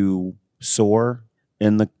to soar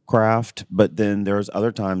in the craft, but then there's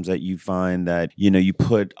other times that you find that you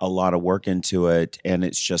put a lot of work into it and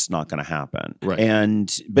it's just not going to happen.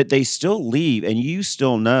 Right. But they still leave, and you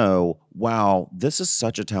still know, wow, this is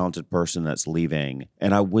such a talented person that's leaving,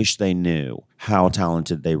 and I wish they knew how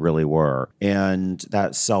talented they really were. And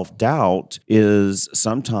that self-doubt is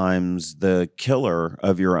sometimes the killer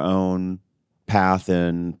of your own path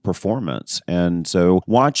and performance. And so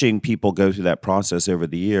watching people go through that process over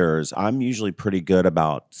the years, I'm usually pretty good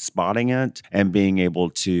about spotting it and being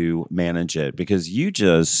able to manage it, because you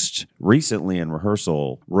just recently in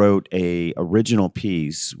rehearsal wrote a original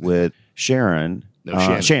piece with Shannon,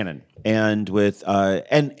 and with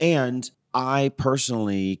and I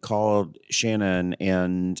personally called Shannon,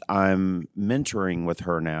 and I'm mentoring with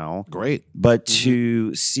her now. Great. But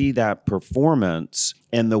to see that performance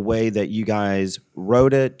and the way that you guys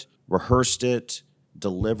wrote it, rehearsed it,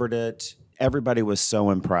 delivered it, everybody was so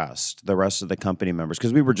impressed, the rest of the company members,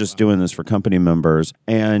 because we were just doing this for company members.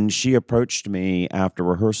 And she approached me after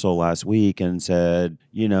rehearsal last week and said,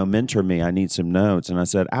 mentor me, I need some notes. And I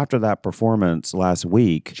said, after that performance last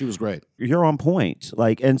week, she was great. You're on point.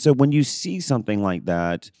 And so when you see something like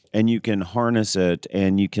that and you can harness it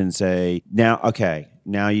and you can say, now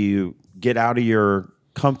you get out of your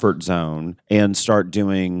comfort zone and start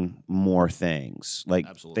doing more things,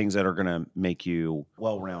 things that are going to make you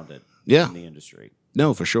well-rounded. In the industry.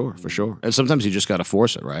 No, for sure. And sometimes you just got to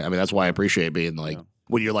force it, right? I mean, that's why I appreciate being like,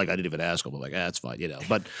 when you're like, I didn't even ask them, I'm like, that's fine,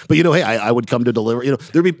 But hey, I would come to deliver.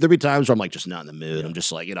 There'd be times where I'm like just not in the mood. I'm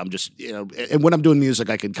just like, and when I'm doing music,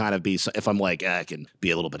 I can kind of be, if I'm like, I can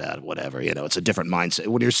be a little bit out of whatever, it's a different mindset.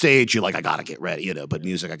 When you're stage, you're like, I gotta get ready, But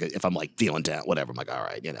music, if I'm like feeling down, whatever, I'm like, all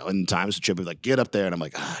right, And times the Chip would be like, get up there, and I'm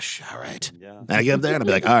like, gosh, all right. Yeah. And I get up there, and I'll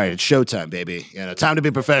be like, all right, it's showtime, baby. Time to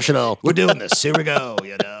be professional. We're doing this. Here we go.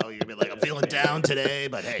 You'd be like, I'm feeling down today,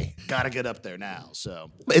 but hey, gotta get up there now.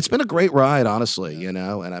 So it's been a great ride, honestly,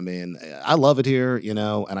 And I mean, I love it here,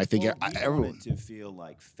 and I think everyone to feel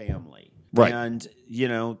like family. Right. And,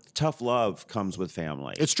 tough love comes with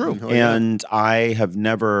family. It's true. And I have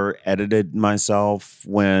never edited myself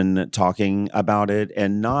when talking about it,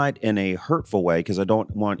 and not in a hurtful way, because I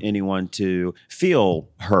don't want anyone to feel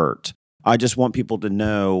hurt. I just want people to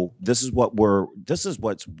know this is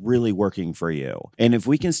what's really working for you. And if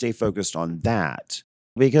we can stay focused on that,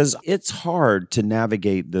 because it's hard to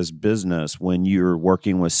navigate this business when you're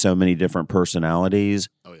working with so many different personalities.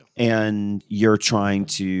 Oh, yeah. And you're trying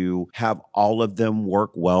to have all of them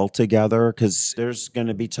work well together, because there's going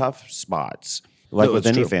to be tough spots. With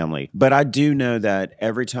any family. But I do know that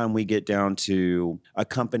every time we get down to a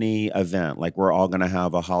company event, like we're all going to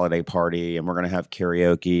have a holiday party and we're going to have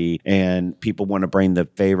karaoke, and people want to bring the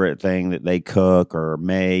favorite thing that they cook or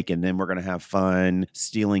make, and then we're going to have fun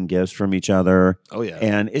stealing gifts from each other. Oh, yeah.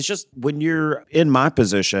 And it's just, when you're in my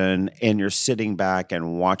position and you're sitting back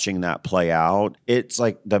and watching that play out, it's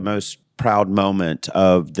like the most proud moment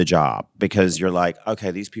of the job, because you're like,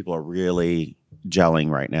 okay, these people are really gelling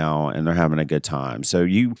right now and they're having a good time. So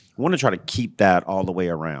you want to try to keep that all the way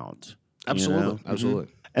around. Absolutely. know? Absolutely.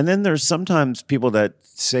 And then there's sometimes people that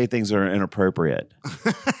say things that are inappropriate.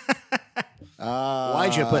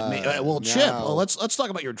 Why'd you put me? Chip. no. Well, let's talk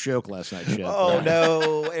about your joke last night, Chip. Oh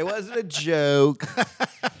no, it wasn't a joke.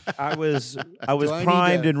 I was I need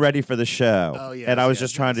primed to- and ready for the show. Oh, yes, and I was yes,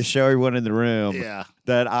 just trying to yes. show everyone in the room Yeah.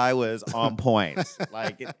 that I was on point.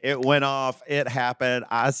 Like it went off, it happened,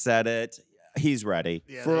 I said it. He's ready.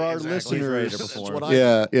 Yeah, For our exactly. listeners, That's perform. what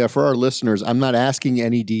I Yeah, for our listeners, I'm not asking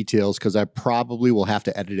any details because I probably will have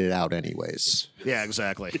to edit it out anyways. Yeah,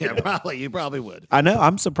 exactly. Yeah, probably. You probably would. I know.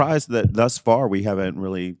 I'm surprised that thus far we haven't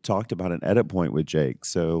really talked about an edit point with Jake.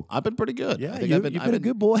 So I've been pretty good. yeah, I think you've I've been a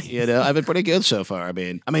good boy. You know, I've been pretty good so far. I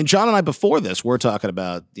mean, John and I before this, we're talking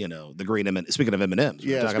about the green M. Speaking of M&Ms,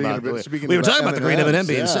 Yeah, we speaking were about talking about the green M&M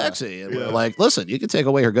being yeah. sexy, and Yeah. we're like, listen, you can take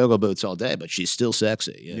away her go-go boots all day, but she's still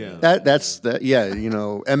sexy. You know? That's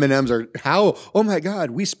M&Ms are how. Oh my God,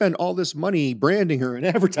 we spend all this money branding her and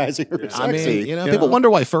advertising her. Sexy. I mean, people wonder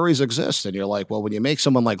why furries exist, and you're like, well, when you make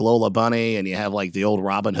someone like Lola Bunny, and you have like the old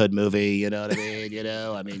Robin Hood movie, you know what I mean?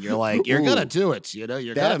 You're like, you're gonna do it. You're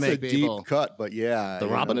gonna That's make a people. deep cut, but yeah, The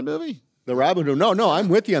Robin Hood movie. The Robin Hood. No, I'm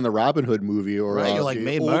with you on the Robin Hood movie or Right, you're like the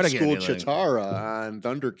Maid old Mardigan, school you're like- Chitara on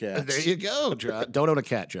Thundercats. There you go, John. Don't own a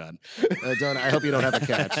cat, John. I hope you don't have a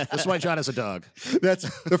cat. That's why John has a dog. That's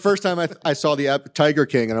the first time I saw the Tiger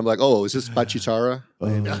King, and I'm like, oh, is this about Chitara?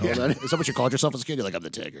 Is that what you called yourself as a kid? You're like, I'm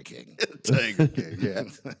the Tiger King. Tiger King, yeah.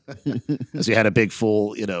 As you had a big,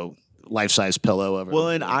 full, life-size pillow over. Well,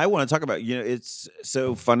 and I want to talk about, it's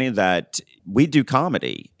so funny that we do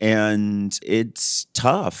comedy and it's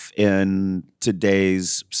tough in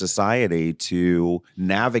today's society to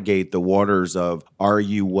navigate the waters of are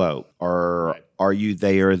you woke or are you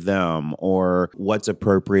they or them or what's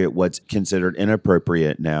appropriate, what's considered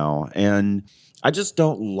inappropriate now. And I just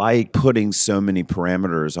don't like putting so many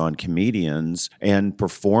parameters on comedians and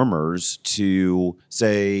performers to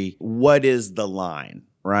say, what is the line?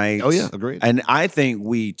 Right? Oh, yeah, agreed. And I think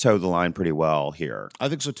we toe the line pretty well here. I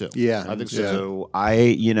think so too. Yeah, I think so yeah. too.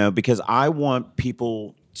 So because I want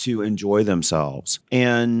people to enjoy themselves.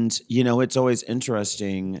 And, it's always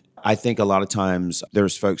interesting. I think a lot of times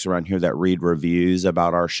there's folks around here that read reviews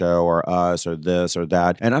about our show or us or this or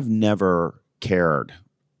that. And I've never cared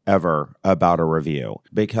ever about a review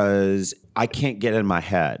because I can't get in my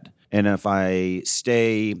head. And if I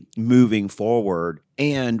stay moving forward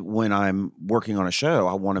and when I'm working on a show,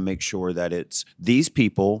 I want to make sure that it's these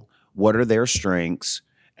people, what are their strengths,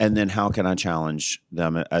 and then how can I challenge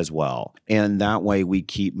them as well? And that way we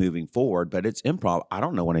keep moving forward. But it's improv. I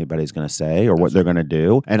don't know what anybody's going to say or what they're going to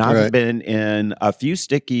do. And I've Right. been in a few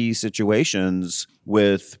sticky situations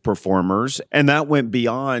with performers, and that went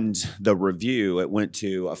beyond the review. It went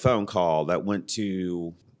to a phone call that went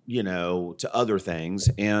to to other things.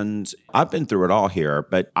 And I've been through it all here,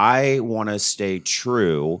 but I want to stay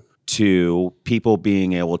true to people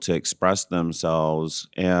being able to express themselves.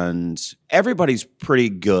 And everybody's pretty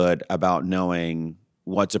good about knowing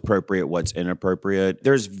what's appropriate, what's inappropriate.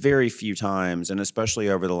 There's very few times, and especially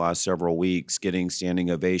over the last several weeks, getting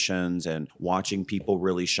standing ovations and watching people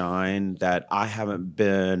really shine, that I haven't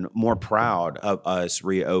been more proud of us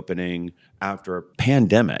reopening after a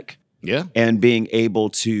pandemic. Yeah. And being able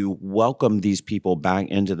to welcome these people back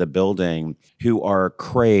into the building who are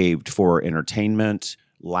craved for entertainment,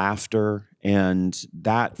 laughter. And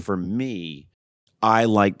that, for me, I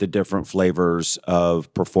like the different flavors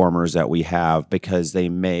of performers that we have because they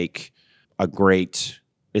make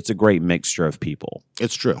it's a great mixture of people.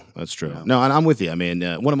 It's true. That's true. Yeah. No, and I'm with you. I mean,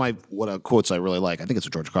 one of my quotes I really like, I think it's a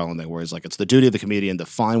George Carlin thing, where he's like, it's the duty of the comedian to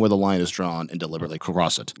find where the line is drawn and deliberately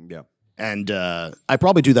cross it. Yeah. And I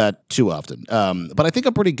probably do that too often. But I think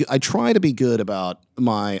I'm pretty good. I try to be good about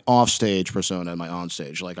my offstage persona and my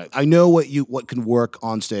onstage. Like I know what can work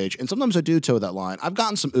on stage, and sometimes I do toe that line. I've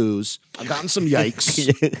gotten some oohs. I've gotten some yikes.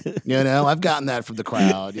 I've gotten that from the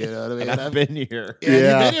crowd. You know what I mean? I've been here. Yeah,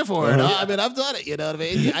 you've been here for it. Huh? I mean, I've done it. You know what I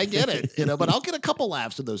mean? I get it. But I'll get a couple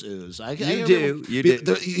laughs in those oohs. You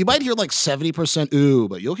do. You might hear like 70% ooh,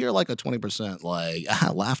 but you'll hear like a 20% like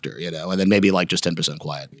laughter. And then maybe like just 10%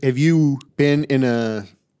 quiet. Have you been in a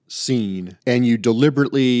scene and you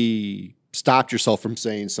deliberately stopped yourself from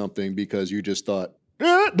saying something because you just thought,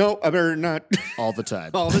 no, I better not? All the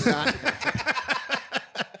time. All the time.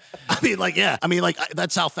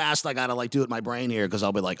 That's how fast I gotta do it in my brain here, because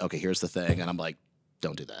I'll be like, okay, here's the thing, and I'm like,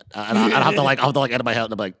 don't do that. And I have to edit my head,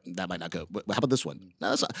 and I'm like, that might not go. How about this one? No,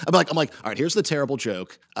 that's not. I'm like, all right, here's the terrible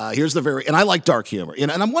joke. Here's the and I like dark humor.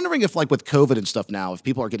 And I'm wondering if with COVID and stuff now, if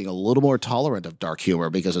people are getting a little more tolerant of dark humor,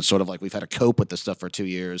 because it's sort of like we've had to cope with this stuff for 2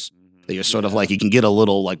 years. That you're sort of like, you can get a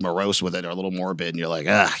little like morose with it or a little morbid, and you're like,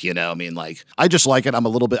 I mean, like, I just like it.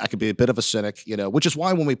 I could be a bit of a cynic, which is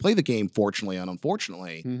why when we play the game, fortunately and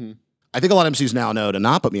unfortunately, I think a lot of MCs now know to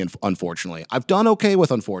not put me in unfortunately. I've done okay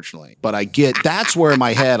with unfortunately, but that's where in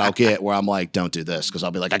my head I'll get where I'm like, don't do this, because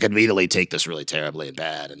I'll be like, I could immediately take this really terribly and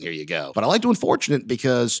bad, and here you go. But I like to unfortunate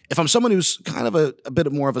because if I'm someone who's kind of a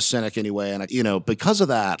bit more of a cynic anyway, and because of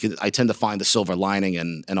that, I tend to find the silver lining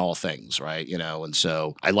in all things, right? And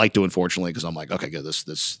so I like to unfortunately, because I'm like, okay, good,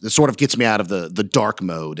 this sort of gets me out of the dark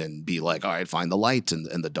mode and be like, all right, find the light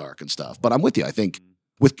in the dark and stuff. But I'm with you. I think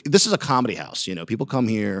this is a comedy house, people come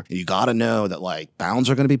here and you got to know that like bounds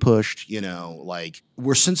are going to be pushed, like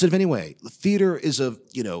we're sensitive anyway. The theater is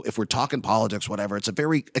if we're talking politics, whatever, it's a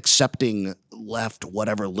very accepting left,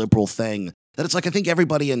 whatever liberal thing that it's like, I think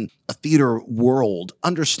everybody in a theater world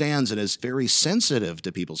understands and is very sensitive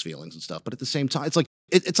to people's feelings and stuff. But at the same time, it's like,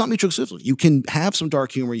 it's not mutually exclusive. You can have some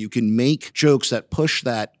dark humor. You can make jokes that push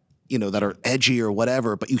that, that are edgy or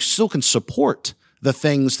whatever, but you still can support the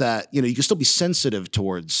things that, you can still be sensitive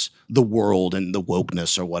towards the world and the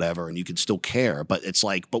wokeness or whatever, and you can still care. But it's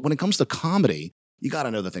like, but when it comes to comedy, you got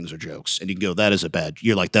to know that things are jokes. And you can go, that is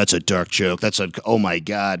you're like, that's a dark joke. Oh my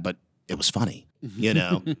God, but it was funny.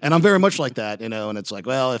 And I'm very much like that, and it's like,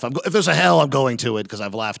 well, if there's a hell, I'm going to it because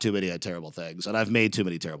I've laughed too many at terrible things and I've made too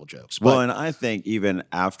many terrible jokes. Well, and I think even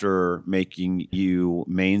after making you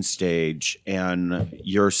main stage and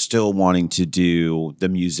you're still wanting to do the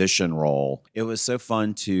musician role, it was so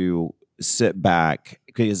fun to sit back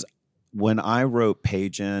because when I wrote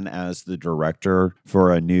Paige in as the director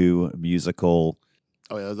for a new musical,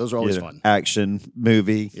 oh yeah, those are always fun. Action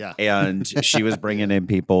movie. Yeah. And she was bringing in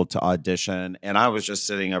people to audition. And I was just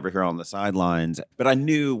sitting over here on the sidelines. But I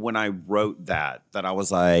knew when I wrote that I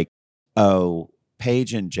was like, oh,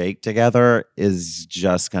 Paige and Jake together is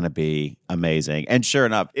just going to be amazing. And sure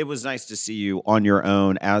enough, it was nice to see you on your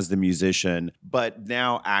own as the musician, but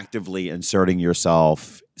now actively inserting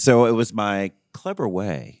yourself. So it was my clever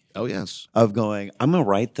way. Oh, yes. Of going, I'm going to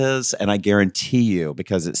write this, and I guarantee you,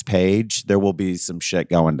 because it's Paige, there will be some shit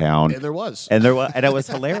going down. And there was. And it was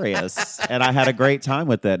hilarious. And I had a great time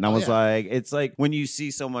with it. And I was like, it's like when you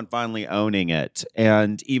see someone finally owning it,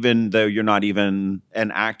 and even though you're not even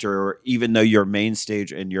an actor, even though you're main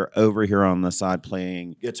stage and you're over here on the side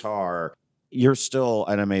playing guitar, you're still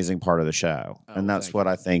an amazing part of the show. And that's what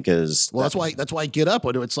I think is. Well, that's why I get up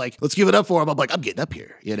when it's like, let's give it up for him. I'm like, I'm getting up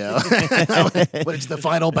here, When it's the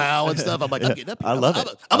final bow and stuff, I'm like, I'm getting up here. I love it.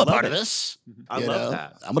 I'm a part of this. I love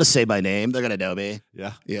that. I'm going to say my name. They're going to know me.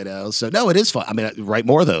 Yeah. So no, it is fun. I mean, I write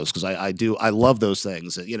more of those because I love those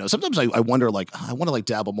things. Sometimes I wonder, like, I want to like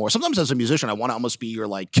dabble more. Sometimes as a musician, I want to almost be your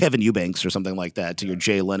like Kevin Eubanks or something like that, to your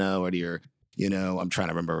Jay Leno or to your, I'm trying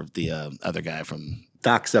to remember the other guy from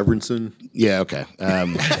Doc Severinsen. Yeah, okay.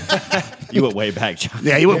 You went way back, John.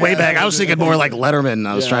 Yeah, you went way back. I was thinking more like Letterman.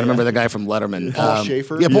 I was trying to remember the guy from Letterman. Paul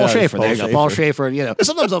Schaefer? Yeah, Paul Schaefer. Paul There you go. Schaefer. Paul Schaefer.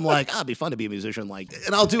 Sometimes I'm like, it'd be fun to be a musician. Like,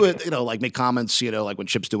 and I'll do it, like make comments, like when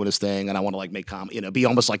Chip's doing his thing, and I want to like make be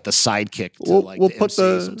almost like the sidekick to We'll the put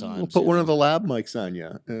MC sometimes. we'll put one of the lab mics on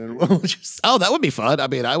you, and we'll just. Oh, that would be fun. I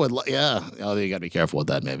mean, I would. Yeah. Oh, you got to be careful with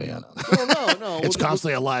that. Maybe. I don't know. No. It's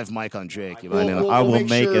constantly a live mic on Jake. I will make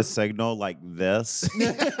make sure- a signal like this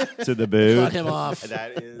to the booth. Cut him off.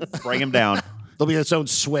 That is, bring him down. There'll be its own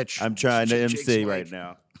switch. I'm trying to Jake's MC mic. right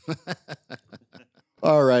now.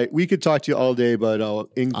 All right, we could talk to you all day, but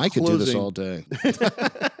in I could closing, do this all day.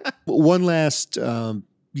 One last, you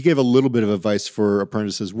gave a little bit of advice for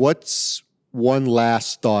apprentices. What's one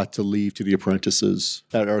last thought to leave to the apprentices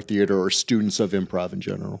at our theater or students of improv in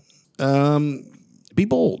general? Be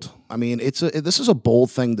bold. I mean, this is a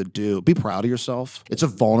bold thing to do. Be proud of yourself. It's a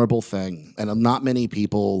vulnerable thing, and not many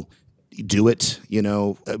people do it.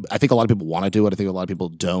 I think a lot of people want to do it. I think a lot of people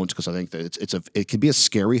don't, because I think that it can be a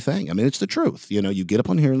scary thing. I mean, it's the truth. You get up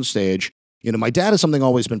on here on the stage. My dad has something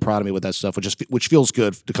always been proud of me with that stuff, which feels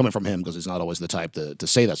good to coming from him, because he's not always the type to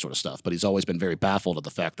say that sort of stuff. But he's always been very baffled at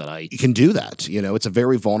the fact that I can do that. It's a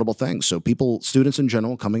very vulnerable thing. So students in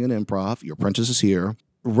general coming in improv, your apprentice is here.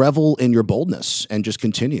 Revel in your boldness and just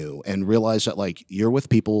continue and realize that like you're with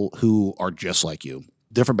people who are just like you.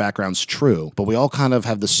 Different backgrounds, true, but we all kind of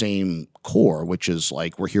have the same core, which is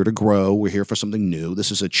like we're here to grow. We're here for something new.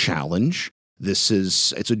 This is a challenge. It's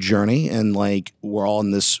a journey, and like we're all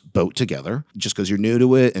in this boat together. Just because you're new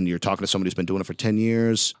to it and you're talking to somebody who's been doing it for 10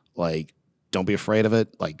 years, like don't be afraid of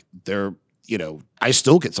it. Like I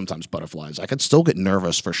still get sometimes butterflies. I could still get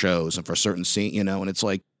nervous for shows and for certain scenes, and it's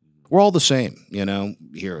like we're all the same,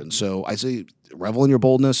 here. And so I say, revel in your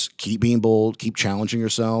boldness, keep being bold, keep challenging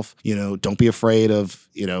yourself, don't be afraid of,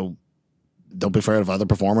 don't be afraid of other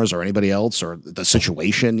performers or anybody else or the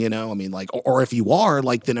situation, you know? I mean, like, or if you are,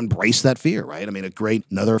 like, then embrace that fear, right? I mean,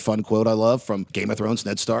 another fun quote I love from Game of Thrones,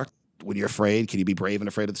 Ned Stark. When you're afraid, can you be brave and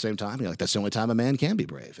afraid at the same time? You're like, that's the only time a man can be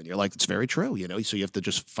brave. And you're like, it's very true, you know? So you have to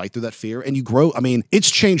just fight through that fear and you grow. I mean, it's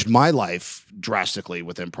changed my life drastically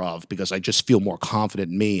with improv because I just feel more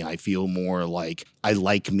confident in me. I feel more like I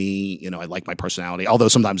like me, you know, I like my personality. Although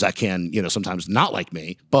sometimes that can, you know, sometimes not like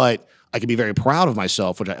me. But I can be very proud of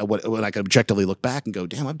myself when I can objectively look back and go,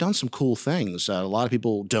 damn, I've done some cool things a lot of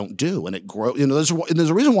people don't do. And it grows. You know, there's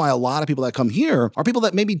a reason why a lot of people that come here are people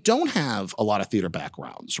that maybe don't have a lot of theater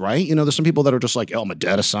backgrounds, right? You know, there's some people that are just like, oh, I'm a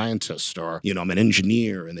data scientist or, you know, I'm an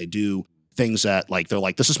engineer and they do things that like they're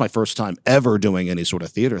like, this is my first time ever doing any sort of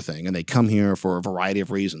theater thing, and they come here for a variety of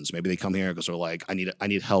reasons. Maybe they come here because they're like, I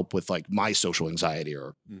need help with like my social anxiety,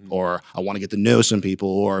 or I want to get to know some people,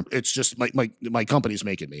 or it's just my company's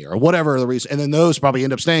making me, or whatever the reason. And then those probably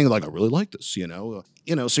end up staying like, I really like this, you know.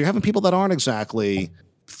 So you're having people that aren't exactly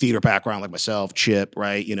theater background like myself, Chip,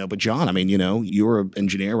 right? You know, but John, I mean, you know, you were an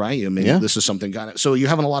engineer, right? I mean, This is something kind of. So you're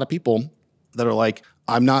having a lot of people that are like,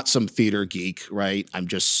 I'm not some theater geek, right? I'm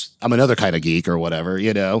another kind of geek or whatever,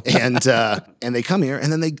 you know? And and they come here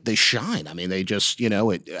and then they shine. I mean, they just, you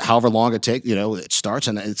know, however long it takes, you know, it starts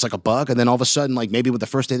and it's like a bug. And then all of a sudden, like maybe with the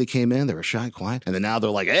first day they came in, they were shy, quiet. And then now they're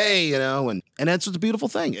like, hey, you know, and that's a beautiful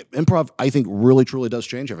thing. Improv, I think, really, truly does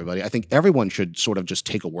change everybody. I think everyone should sort of just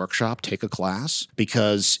take a workshop, take a class,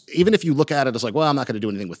 because even if you look at it as like, well, I'm not going to do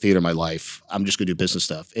anything with theater in my life, I'm just going to do business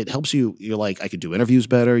stuff. It helps you. You're like, I could do interviews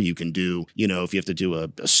better. You can do, you know, if you have to do a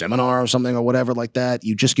seminar or something or whatever like that,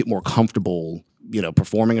 you just get more comfortable, you know,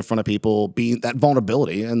 performing in front of people, being that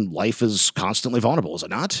vulnerability, and life is constantly vulnerable, is it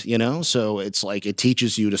not? You know, so it's like it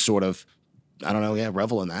teaches you to sort of, I don't know,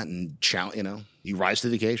 revel in that and you know, you rise to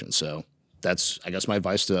the occasion. So that's, I guess, my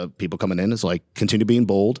advice to people coming in is like, continue being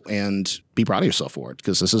bold and be proud of yourself for it,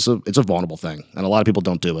 because it's a vulnerable thing, and a lot of people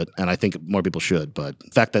don't do it, and I think more people should. But the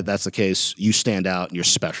fact that that's the case, you stand out and you're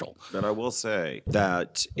special. But I will say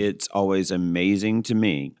that it's always amazing to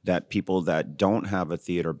me that people that don't have a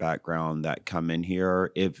theater background that come in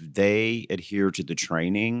here, if they adhere to the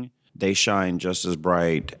training, they shine just as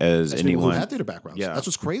bright as anyone. People who have theater backgrounds. Yeah. That's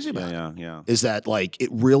what's crazy about it. Yeah. Is that like it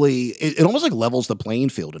really, it almost like levels the playing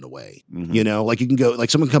field in a way. Mm-hmm. You know, like you can go, like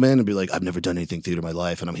someone come in and be like, I've never done anything theater in my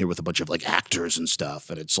life, and I'm here with a bunch of like actors and stuff.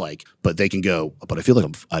 And it's like, but they can go, but I feel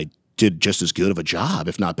like I did just as good of a job,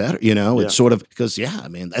 if not better, you know? It's sort of, because, I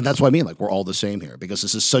mean, and that's what I mean, like, we're all the same here, because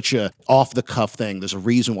this is such a off-the-cuff thing. There's a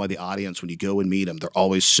reason why the audience, when you go and meet them, they're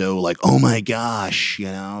always so like, oh my gosh, you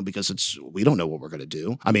know, because we don't know what we're going to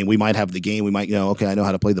do. I mean, we might have the game, we might, you know, okay, I know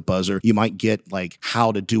how to play the buzzer. You might get, like,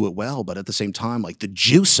 how to do it well, but at the same time, like, the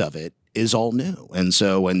juice of it is all new. And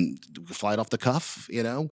so when we fly it off the cuff, you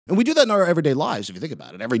know, and we do that in our everyday lives. If you think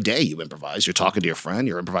about it, every day you improvise, you're talking to your friend,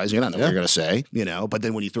 you're improvising, you don't know what you're going to say, you know, but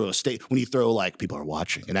then when you throw like people are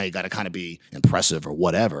watching and now you got to kind of be impressive or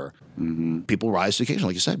whatever, people rise to the occasion.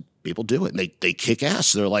 Like you said, people do it and they kick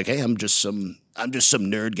ass. They're like, hey, I'm just some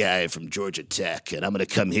nerd guy from Georgia Tech, and I'm going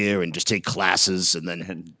to come here and just take classes and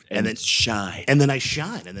then shine. And then I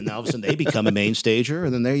shine. And then all of a sudden they become a main stager,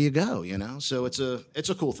 and then there you go, you know? So it's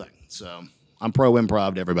a cool thing. So I'm pro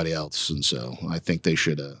improv to everybody else. And so I think I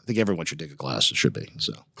think everyone should take a class. It should be.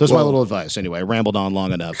 So that's my little advice. Anyway, I rambled on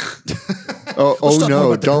long enough.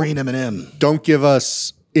 No, green M&M. Don't give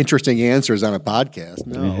us interesting answers on a podcast.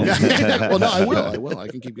 No. Well, no, I will. I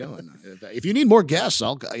can keep going. If you need more guests,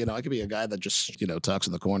 I could be a guy that just, talks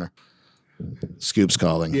in the corner. Scoop's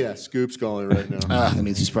calling. Yeah, Scoop's calling right now. That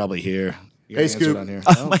means he's probably here. Hey, Scoop. On here?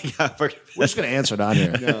 Oh, my God. We're just going to answer it on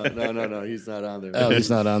here. No. He's not on there. Oh, he's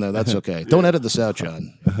not on there. That's okay. Don't edit this out,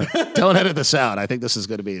 John. Don't edit this out. I think this is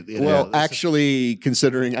going to be... actually,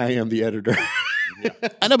 considering I am the editor...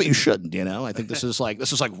 I know, but you shouldn't. I think this is like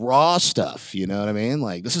raw stuff. You know what I mean?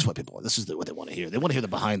 Like this is what they want to hear. They want to hear the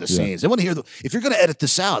behind the scenes. They want to hear if you're going to edit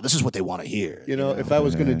this out, this is what they want to hear. If I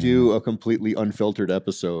was going to do a completely unfiltered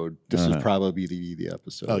episode, this would probably be the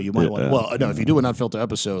episode. Oh, you might want. Well, no. If you do an unfiltered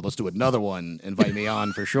episode, let's do another one. Invite me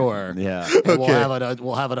on for sure. Yeah. Okay.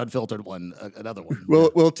 We'll have an unfiltered one. Another one.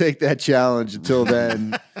 We'll take that challenge. Until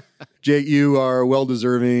then. Jake, you are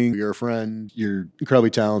well-deserving. You're a friend. You're incredibly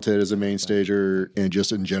talented as a main stager, and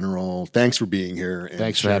just in general, thanks for being here. And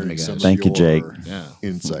thanks for having me, guys. Thank you, Jake.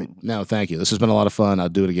 Insight. No, thank you. This has been a lot of fun. I'll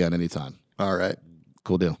do it again anytime. All right.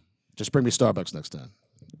 Cool deal. Just bring me Starbucks next time.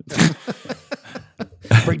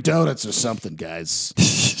 Bring donuts or something, guys.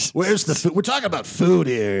 Where's the food? We're talking about food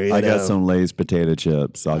here. I got some Lay's potato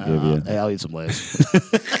chips. I'll give you. Hey, I'll eat some Lay's.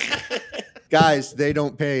 Guys, they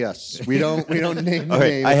don't pay us. We don't name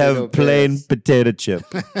names. I have plain potato chip.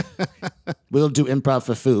 We'll do improv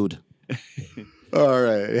for food. All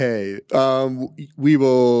right. Hey, we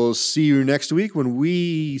will see you next week when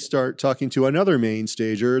we start talking to another main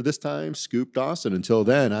stager, this time Scoop Dawson. Until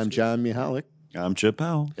then, I'm John Mihalik. I'm Chip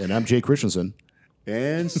Powell. And I'm Jay Christensen.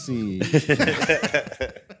 And scene.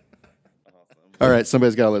 All right.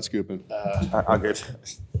 Somebody's got to let Scoop in. I'll get.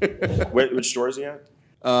 Which store is he at?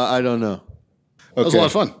 I don't know. That was a lot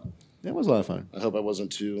of fun. That was a lot of fun. I hope I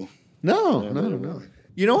wasn't too... No.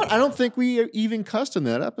 You know what? I don't think we even cussed in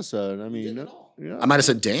that episode. I mean, yeah. I might have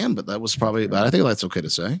said damn, but that was probably... But I think that's okay to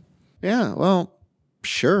say. Yeah, well,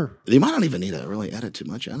 sure. You might not even need to really edit too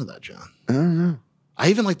much out of that, John. I don't know. I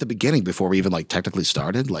even like the beginning before we even like technically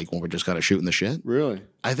started, like when we're just kind of shooting the shit. Really?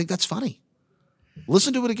 I think that's funny.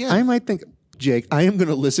 Listen to it again. I might think, Jake, I am going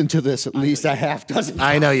to listen to this at least a half dozen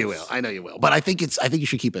times. I know you will. But I think you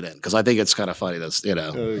should keep it in because I think it's kind of funny. That's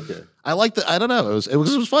Okay. I like the. I don't know. It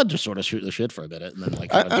was fun just sort of shooting the shit for a minute and then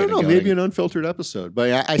like. I don't know. Maybe an unfiltered episode,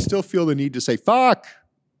 but I still feel the need to say fuck.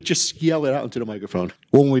 Just yell it out into the microphone.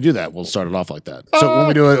 Well, when we do that, we'll start it off like that. So when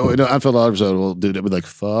we do it, unfiltered episode, we'll do it with like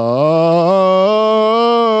fuck,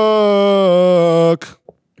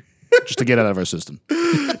 just to get it out of our system.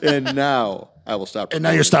 And now I will stop. And now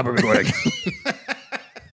you're stopping recording.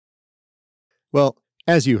 Well,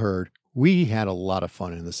 as you heard, we had a lot of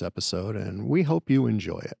fun in this episode, and we hope you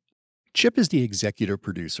enjoy it. Chip is the executive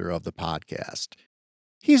producer of the podcast.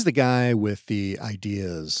 He's the guy with the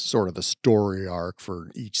ideas, sort of the story arc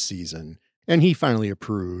for each season, and he finally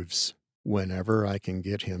approves, whenever I can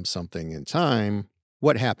get him something in time,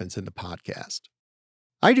 what happens in the podcast.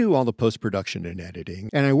 I do all the post-production and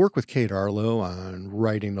editing, and I work with Kate Arlo on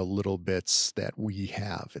writing the little bits that we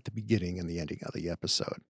have at the beginning and the ending of the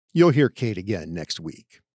episode. You'll hear Kate again next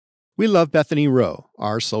week. We love Bethany Rowe,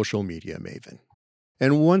 our social media maven.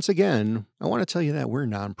 And once again, I want to tell you that we're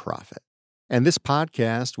nonprofit. And this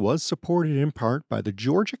podcast was supported in part by the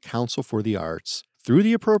Georgia Council for the Arts through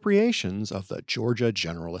the appropriations of the Georgia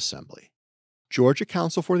General Assembly. Georgia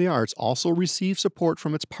Council for the Arts also receives support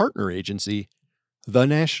from its partner agency, the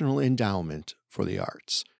National Endowment for the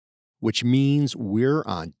Arts, which means we're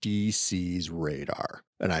on DC's radar.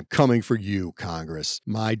 And I'm coming for you, Congress.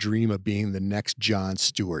 My dream of being the next Jon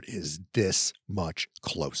Stewart is this much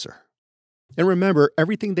closer. And remember,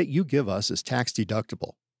 everything that you give us is tax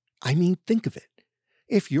deductible. I mean, think of it.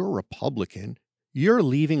 If you're a Republican, you're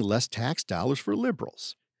leaving less tax dollars for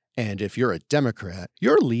liberals. And if you're a Democrat,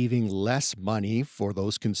 you're leaving less money for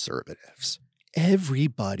those conservatives.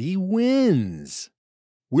 Everybody wins.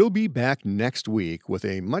 We'll be back next week with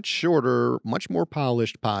a much shorter, much more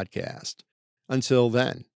polished podcast. Until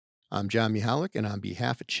then, I'm John Mihalik, and on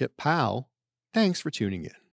behalf of Chip Powell, thanks for tuning in.